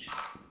leech.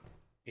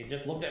 It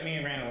just looked at me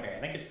and ran away. I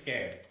think it's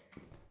scared.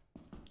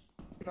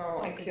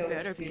 No, I killed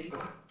better be.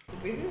 people.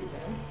 Did we lose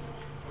him?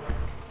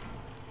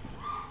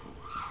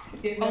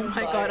 Oh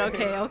my god.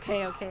 Okay.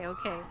 Okay. Okay.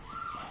 Okay.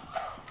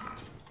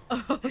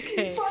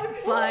 Okay.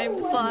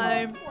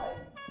 Slime.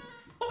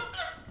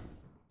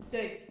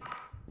 Jake,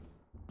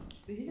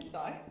 did he just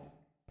die?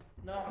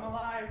 No, I'm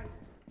alive.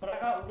 But I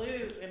got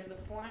loot and the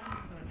slime's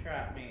gonna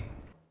trap me.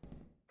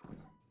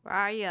 Where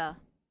are ya?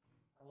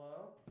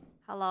 Hello?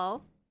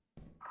 Hello?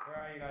 Where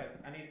are you guys?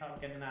 I need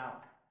help getting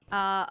out.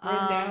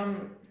 Run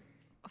down.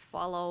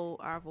 Follow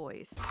our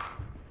voice.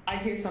 I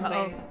hear something.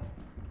 Uh-oh.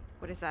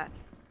 What is that?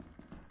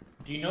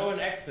 Do you know an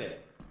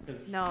exit?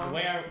 Because No. the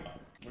way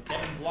we're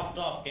getting blocked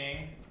off,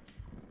 gang.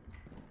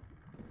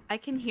 I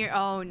can hear.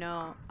 Oh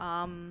no.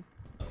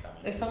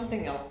 There's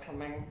something else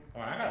coming.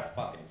 Alright, I got a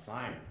fucking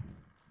slime,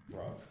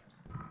 bro.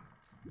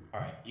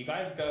 Alright, you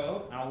guys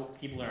go. I'll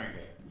keep luring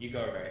it. You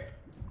go, Ray.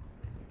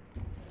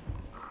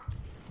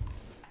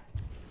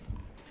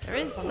 There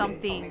is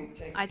something. coming,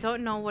 Jake. I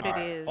don't know what it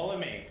Alright, is. Follow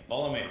me.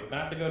 Follow me. We're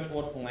gonna have to go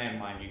towards the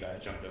landmine you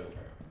guys jumped over.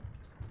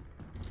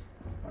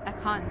 I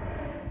can't.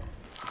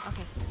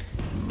 Okay.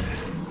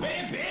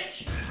 Bam,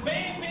 bitch!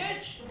 Bam,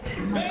 bitch!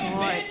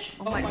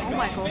 Oh my Bam,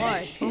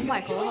 god. bitch! Oh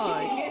my god. bitch! Oh my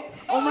god.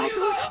 Oh my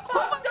god.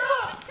 Oh my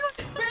god.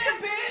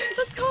 Bam, bitch!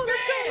 Let's go.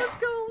 Let's go. Bam! Let's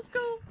go. Let's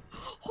go.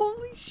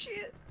 Holy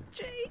shit,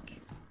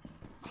 Jake.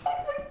 Oh my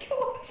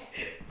god!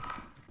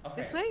 Okay.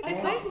 This way. I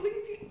This can't way. believe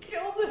you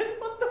killed it.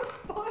 What the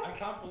fuck? I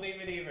can't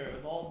believe it either. It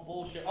was all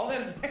bullshit. Oh,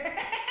 there's.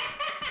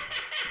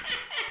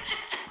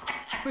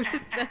 What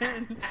is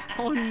that?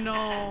 Oh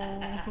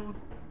no.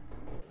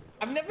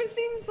 I've never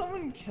seen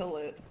someone kill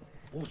it.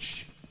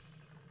 Whoosh.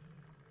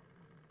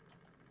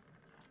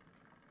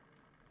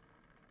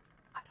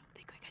 I don't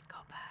think we can go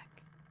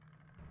back.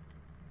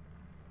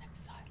 Left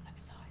side, left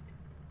side.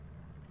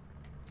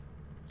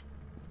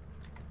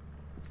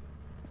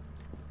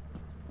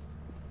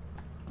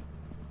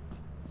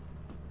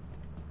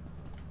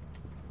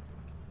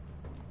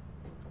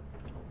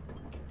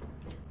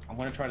 I'm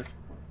gonna try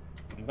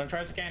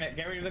to scan it.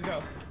 Get ready to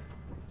go.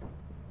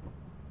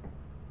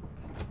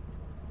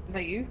 Is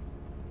that you,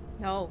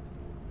 No.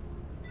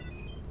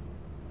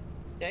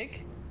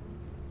 Jake?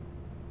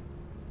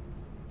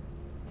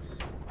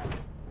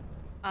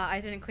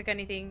 I didn't click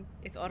anything.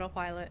 It's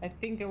autopilot. I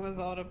think it was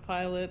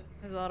autopilot.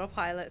 It's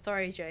autopilot.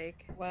 Sorry,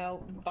 Jake. Well,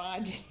 bye,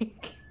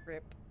 Jake.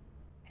 Rip.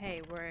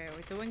 Hey, we're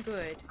doing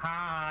good.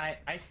 Hi,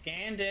 I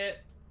scanned it.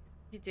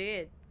 You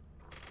did.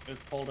 It was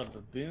called a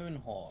baboon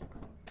hawk.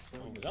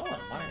 Oh, God,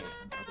 money.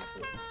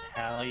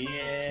 Hell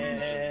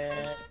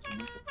yeah.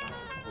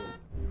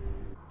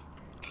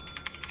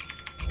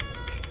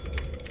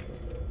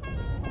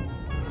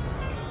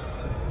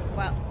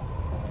 Well.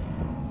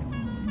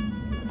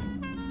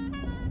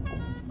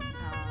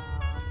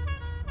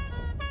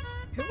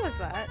 Who was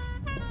that?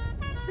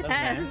 The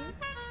man.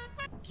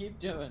 Keep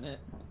doing it.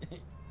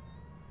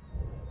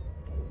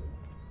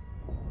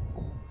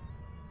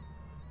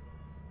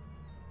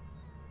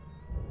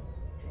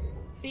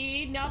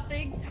 See,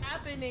 nothing's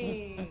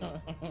happening.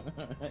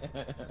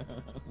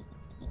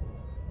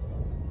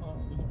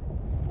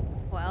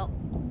 Well.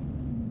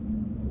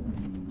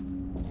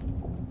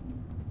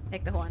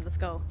 Take the horn, let's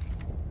go.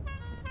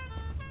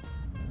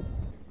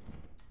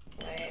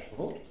 Nice.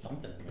 Oh,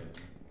 something's moving.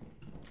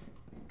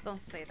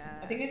 Don't say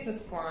that. I think it's a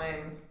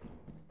slime.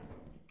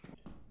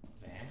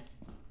 Zan?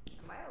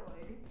 Am I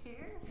alone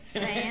here?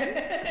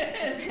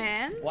 Sand?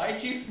 Sand?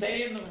 Why'd you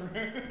stay in the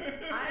room?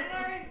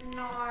 I don't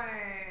know.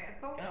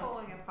 It's all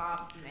falling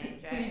apart for me,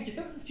 Jay.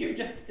 You're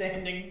just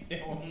standing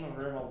still in the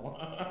room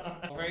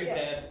alone. Ray's Yeah.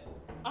 dead.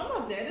 I'm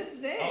not dead, it's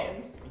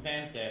Zan. Oh,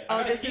 Zan's dead. Oh,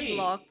 I got a this is key.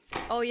 locked.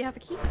 Oh, you have a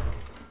key?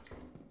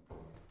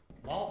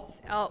 Well,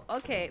 Oh,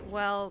 okay,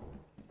 well...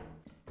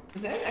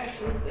 Zan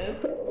actually dead.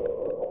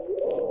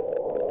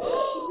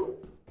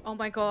 Oh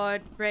my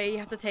god, Ray, you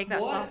have to take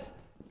that What? stuff.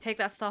 Take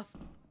that stuff.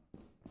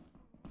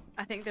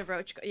 I think the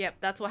roach... Yep,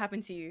 that's what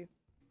happened to you.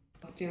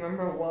 Do you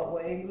remember what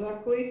way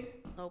exactly?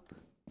 Nope.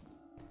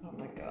 Oh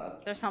my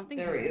god. There's something...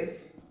 There he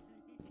is.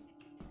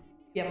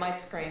 Yeah, my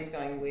screen's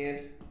going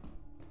weird.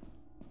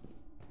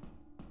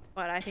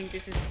 But I think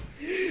this is...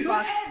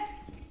 Run, Ed!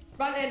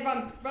 Run, Ed,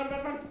 run! Run,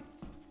 run, run!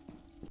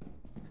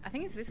 I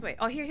think it's this way.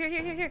 Oh, here.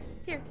 Here.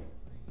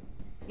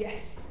 Yes.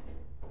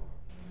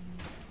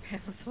 Okay,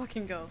 let's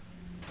fucking go.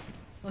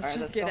 Let's Alright, just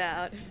let's get go.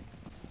 out.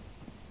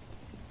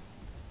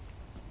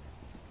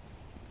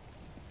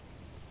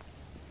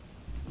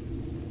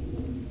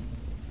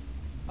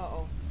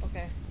 Uh-oh.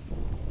 Okay.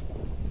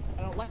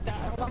 I don't like that.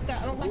 I don't like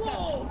that. I don't like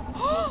Whoa!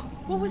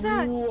 What was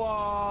that?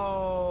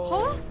 Whoa!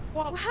 Huh?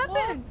 What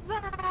happened?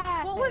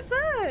 that? What was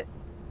that?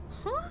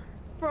 Huh?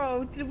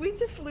 Bro, did we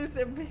just lose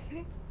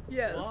everything?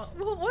 Yes. What?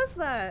 What was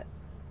that?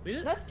 we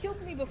didn't. That's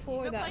killed me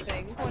before Looked that like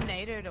thing.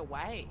 tornadoed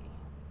away.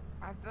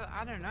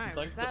 I don't know. It's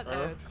like Was that the a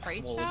earth swallowed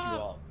you creature?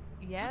 up.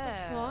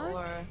 Yeah. fuck?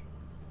 Or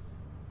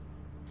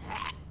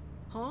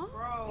Huh?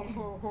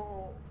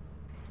 Bro.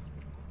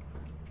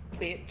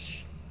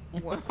 Bitch.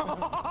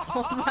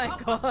 Oh my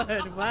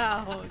god,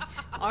 wow.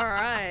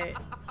 Alright.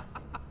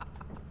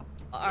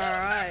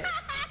 Alright.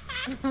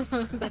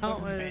 That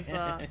was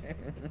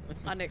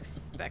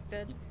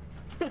unexpected.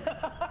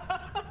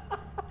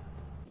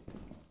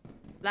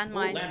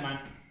 Landmine. Landmine.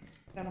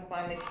 Gotta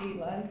find the key,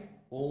 lads.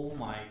 Oh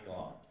my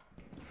god.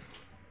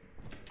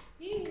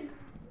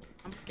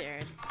 I'm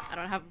scared. I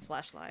don't have a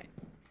flashlight.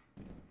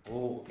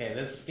 Oh, okay,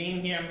 there's steam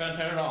here, I'm gonna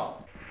turn it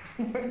off.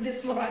 We're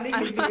just sliding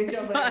I'm into each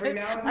other every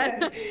now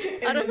and then.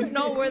 I don't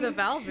know where the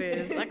valve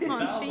is. I can't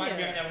Valve see might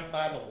be on it. the other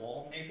side of the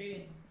wall,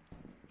 maybe?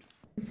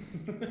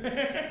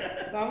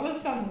 That was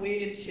some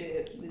weird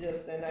shit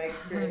just then I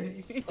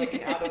experienced like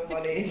an out of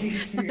body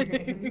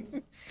experience.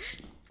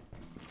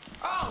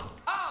 Oh!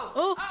 Oh!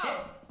 Oh.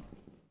 Oh!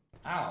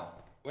 Ow,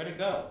 where'd it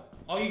go?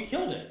 Oh, you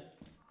killed it.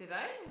 Did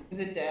I? Is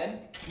it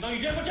dead? No,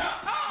 you didn't, watch out!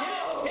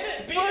 Oh! Hit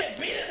it,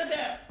 beat it to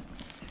death!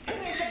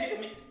 Hit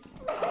me.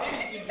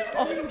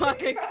 Oh my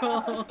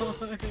god.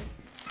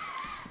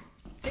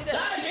 Hit it.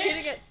 Die, Keep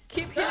hitting it.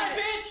 Keep hitting Die, it.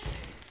 bitch!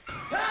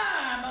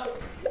 Ah,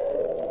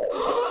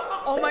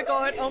 Oh my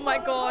god. Oh my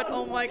god.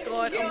 Oh my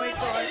god. Oh my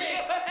god.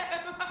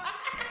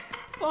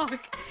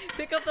 Fuck.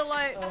 Pick up the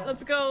light.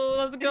 Let's go.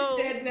 Let's go.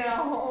 It's dead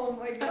now. Oh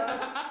my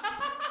god.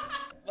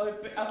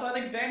 Also, I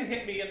think Zan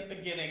hit me at the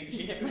beginning.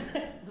 She hit me.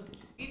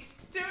 It's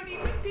don't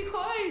even too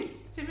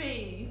close to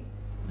me.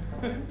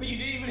 But you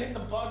didn't even hit the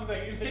bug though,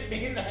 you just hit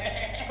me in the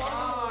head.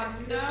 Oh,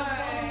 There's some no.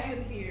 bottles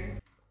in here.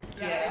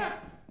 Yeah.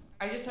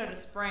 I just heard a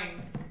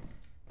spring.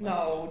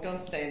 No,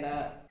 don't say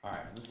that.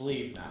 Alright, let's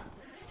leave now.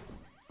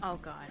 Oh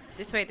god.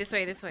 This way. This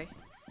way. This way.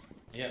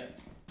 Yep.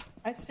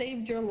 I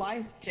saved your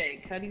life,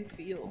 Jake. How do you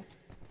feel?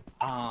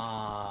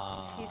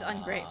 He's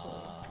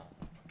ungrateful.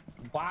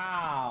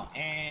 Wow,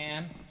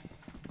 and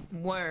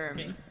Worm.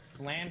 being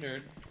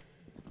slandered.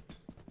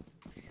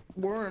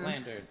 Worm.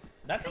 Slandered.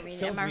 That thing I mean,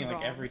 kills am I me like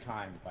wrong? every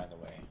time, by the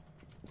way.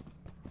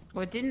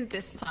 Well, it didn't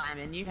this time,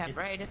 and you have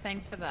Ray to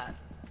thank for that.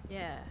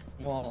 Yeah.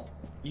 Well,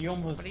 you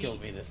almost What do killed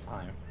you- me this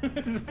time.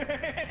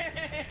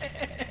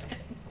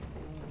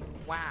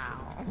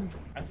 Wow.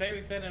 I say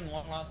we sit in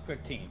one last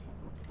quick team.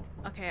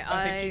 Okay.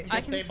 I say two I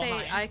just can stay stay.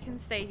 behind. I can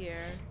stay here.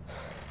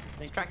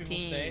 Think two people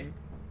stay? Structing.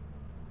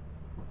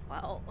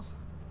 Well.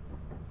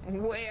 Let's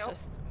Well,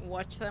 just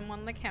watch them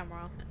on the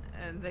camera.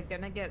 they're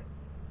gonna get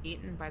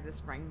eaten by the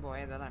spring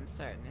boy that I'm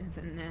certain is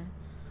in there.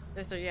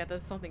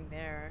 There's something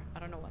there. I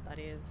don't know what that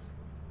is.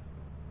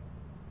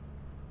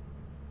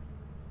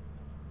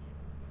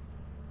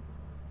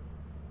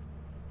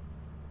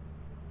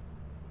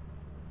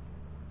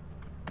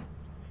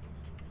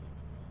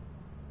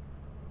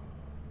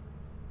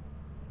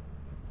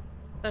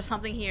 There's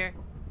something here.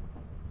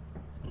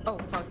 Oh,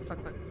 fuck.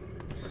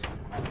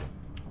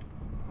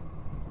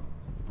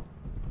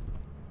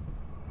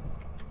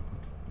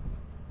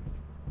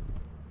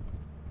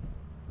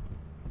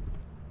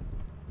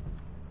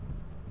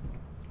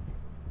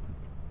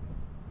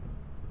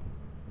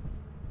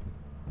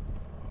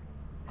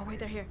 Oh wait,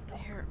 they're here. They're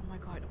here. Oh my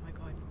god. Oh my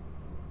god.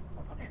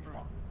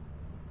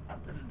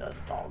 After the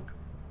dog.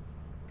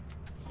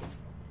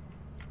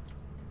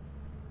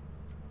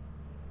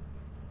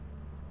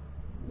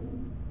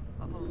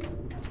 Uh-oh.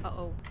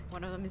 Uh-oh.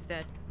 One of them is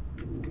dead.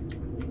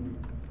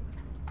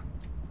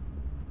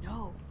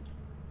 No.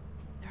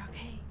 They're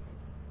okay.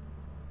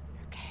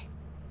 They're okay.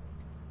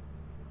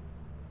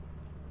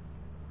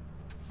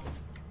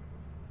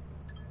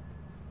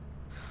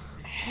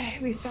 Hey,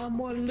 we found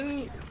more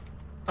loot.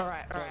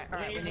 Alright.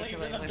 We need to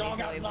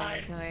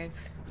leave.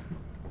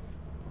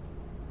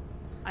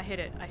 I hit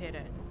it.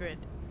 Good.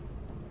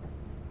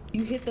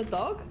 You hit the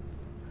dog?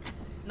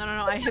 No,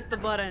 I hit the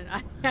button.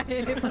 I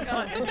hit the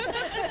button.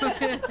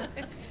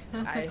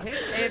 I hit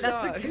Hey, the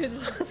dog.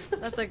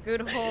 that's a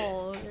good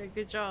hole.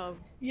 Good job.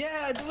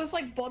 Yeah, there was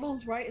like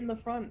bottles right in the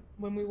front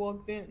when we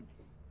walked in.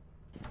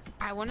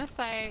 I want to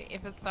say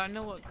if it's starting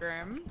to look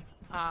grim,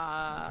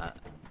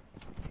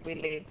 We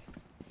leave.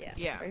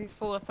 yeah,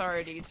 full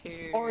authority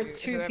to Or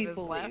two whoever's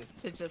people left leave.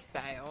 to just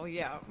bail.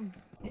 Yeah.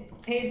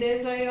 Hey,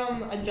 there's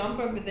a jump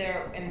over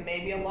there and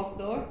maybe a locked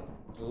door.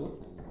 Ooh.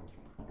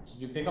 Did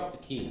you pick up the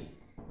key?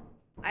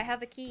 I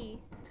have a key.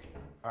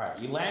 Alright,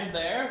 you land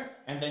there,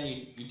 and then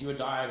you do a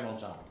diagonal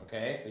jump,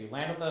 okay? So you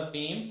land with the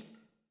beam.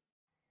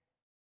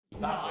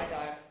 No, I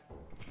died.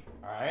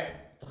 Alright?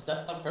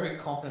 That's not very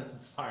confidence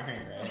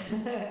inspiring,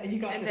 right? You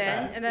got And this.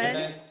 then, and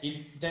then,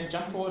 Then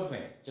jump towards me.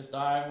 Just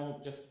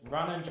diagonal, just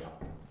run and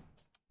jump.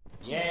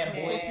 Yeah,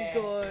 boy. Yeah.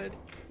 good.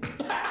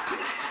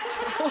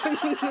 Oh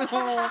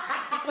no!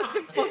 What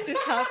the fuck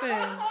just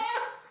happened?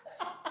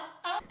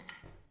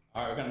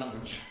 Alright, we're gonna number.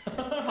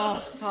 Oh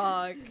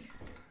fuck!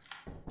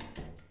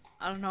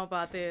 I don't know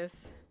about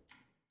this.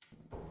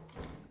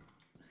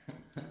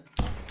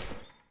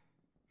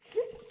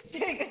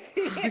 Jake.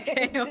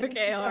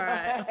 Okay,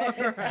 alright.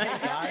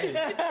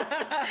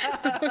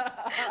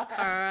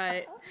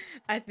 Alright.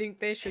 I think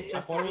they should I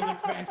just. thought it was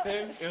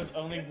expensive. It was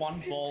only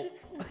one bolt.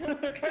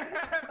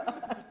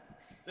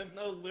 There's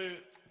no loot.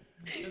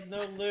 There's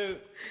no loot.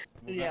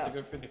 We're gonna have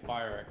to go through the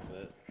fire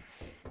exit.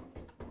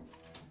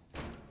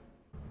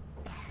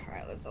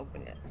 Alright, let's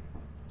open it.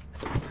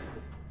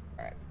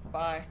 Alright,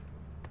 bye.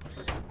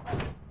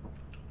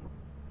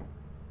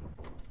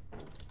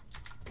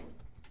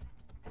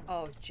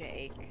 Oh,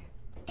 Jake,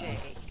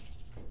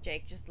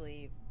 just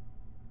leave.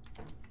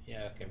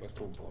 Yeah, okay, we're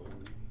cool, boy.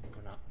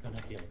 We're not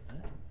gonna deal with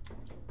that.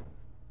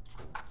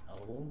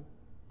 Oh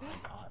my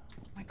god.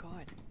 Oh my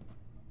god.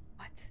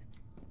 What?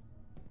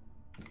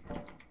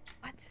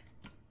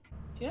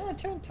 Do you know how to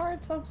turn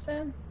turrets off,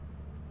 Sam?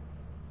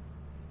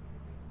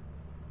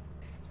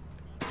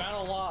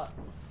 Found a lot.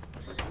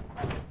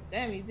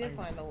 Damn, you did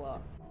find a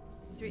lot.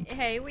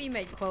 Hey, we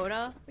made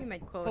quota.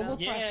 But we'll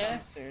try Yeah.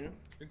 some soon.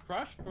 We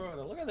crushed,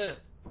 bro. Look at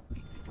this.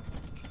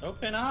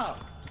 Open up.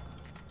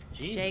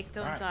 Jesus. Jake,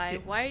 don't Alright, die.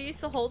 shit. Why are you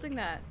still holding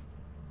that?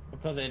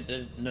 Because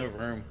there's no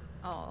room.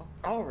 Oh.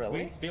 Oh,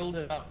 really? We filled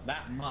it up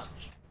that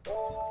much.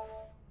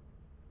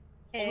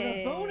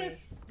 Hey. Oh, we got a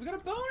bonus. We got a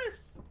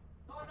bonus.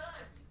 Oh,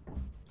 nice.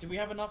 Do we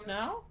have enough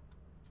now?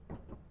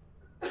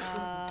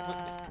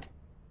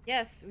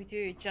 Yes, we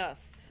do.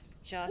 Just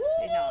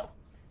enough.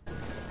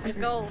 Let's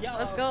go. Yellow.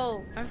 Let's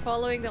go. I'm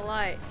following the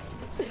light.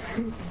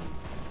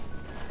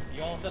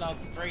 You all said I was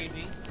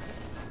crazy.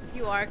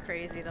 You are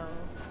crazy though.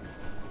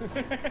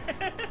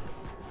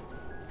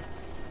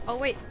 Oh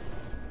wait.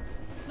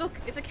 Look,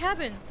 it's a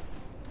cabin.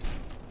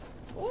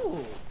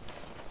 Ooh,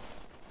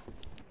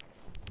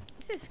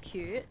 This is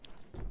cute.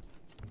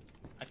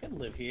 I can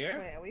live here.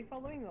 Wait, are we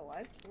following the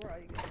lights? Where are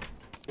you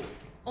guys?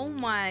 Oh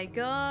my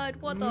god,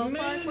 what the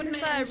fuck? What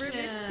is that?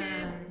 Rubik's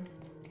Cube?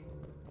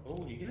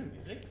 Oh, you hear the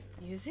music?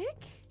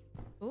 Music?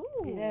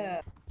 Ooh.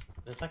 Yeah.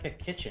 There's like a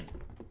kitchen.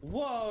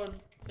 Whoa,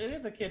 it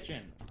is a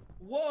kitchen.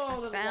 Whoa, I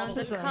there's found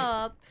a the lot of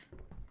cup.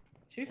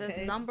 It says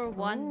Toothpaste. number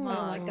one I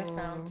mug. like that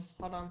sound.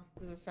 Hold on,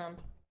 there's a sound.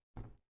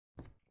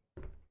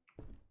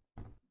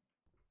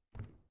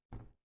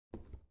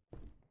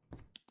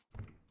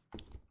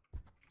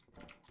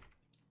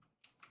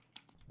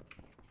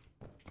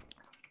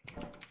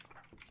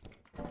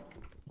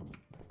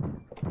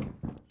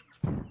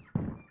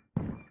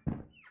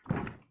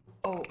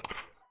 Oh.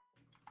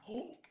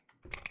 Oh,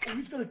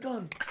 he's got a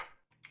gun.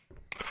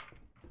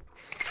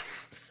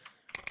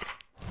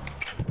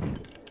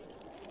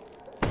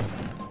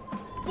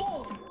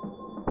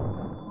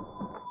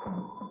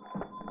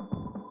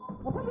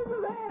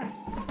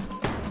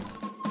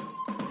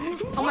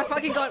 Oh my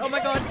fucking god, oh my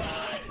god.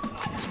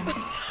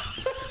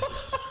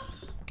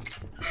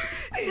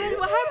 Sam,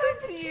 what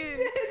happened to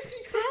you?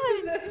 Sam!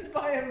 Possessed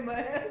by a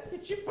mask.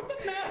 Did you put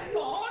the mask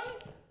on?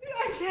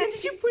 Sam,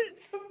 did you put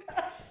the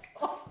mask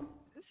on?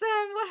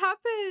 Sam, what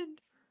happened?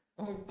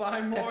 Oh,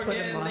 by put a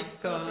Morgan.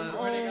 mask on.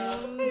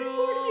 Oh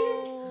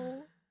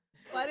no.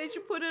 did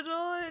you put it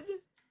on?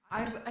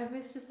 I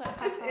was just like,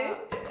 That's haha,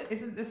 it.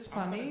 isn't this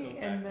I'm gonna funny? go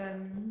back. And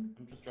then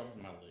I'm just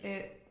dropping my loot.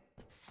 it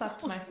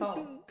sucked my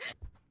soul.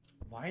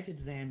 Why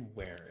did Zan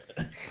wear it?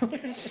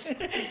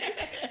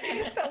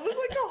 That was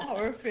like a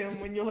horror film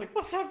when you're like,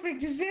 what's happening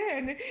to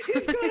Zen?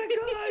 He's got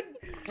a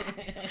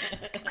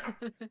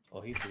gun!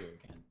 Oh, he's here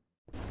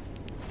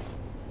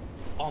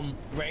again.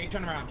 Ray,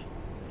 turn around.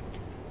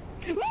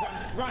 Run!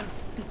 Run!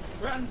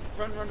 Run!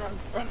 Run! Run! Run!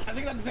 Run! I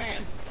think that's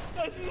Zan.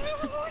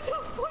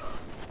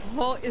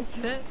 Oh, is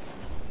it?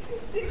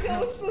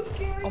 That was so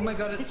scary. Oh my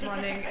god, it's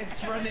running,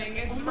 it's running,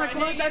 it's Oh my running.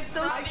 god, that's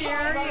so it's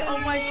scary! running. Oh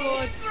my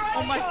god!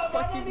 Oh my God, I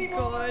don't fucking even-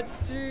 god,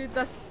 dude,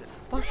 that's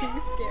fucking scary.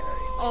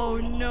 Oh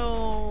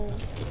no!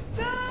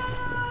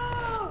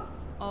 No!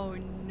 Oh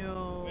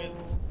no!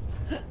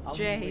 I'm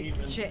Jake,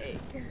 leaving. Jake.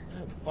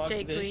 Fuck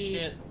Jake, this leave.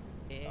 shit.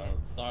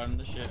 Starting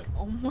the ship.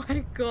 Oh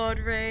my god,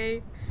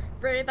 Ray.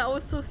 Ray, that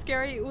was so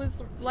scary. It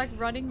was like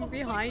running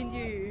behind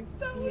you.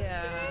 That was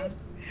Yeah. it.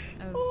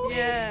 That Oh, was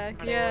yeah,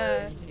 running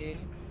yeah. behind you.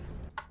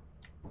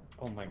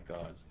 Oh my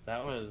god,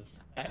 that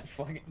was that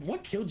fucking.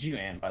 What killed you,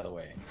 Anne? By the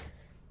way.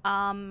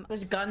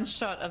 There's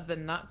gunshot of the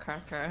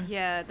nutcracker.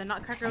 Yeah, the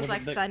nutcracker was What like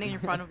did the- standing in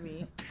front of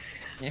me.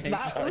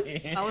 That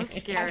was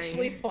scary.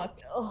 Actually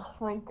fucked. Oh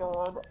my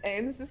god.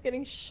 Anne's just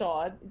getting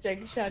shot.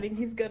 Jake's shouting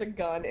he's got a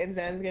gun, and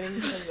Zan's getting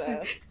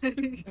possessed.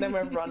 And then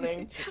we're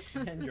running.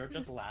 And you're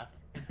just laughing.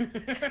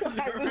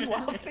 I was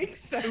laughing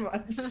so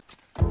much.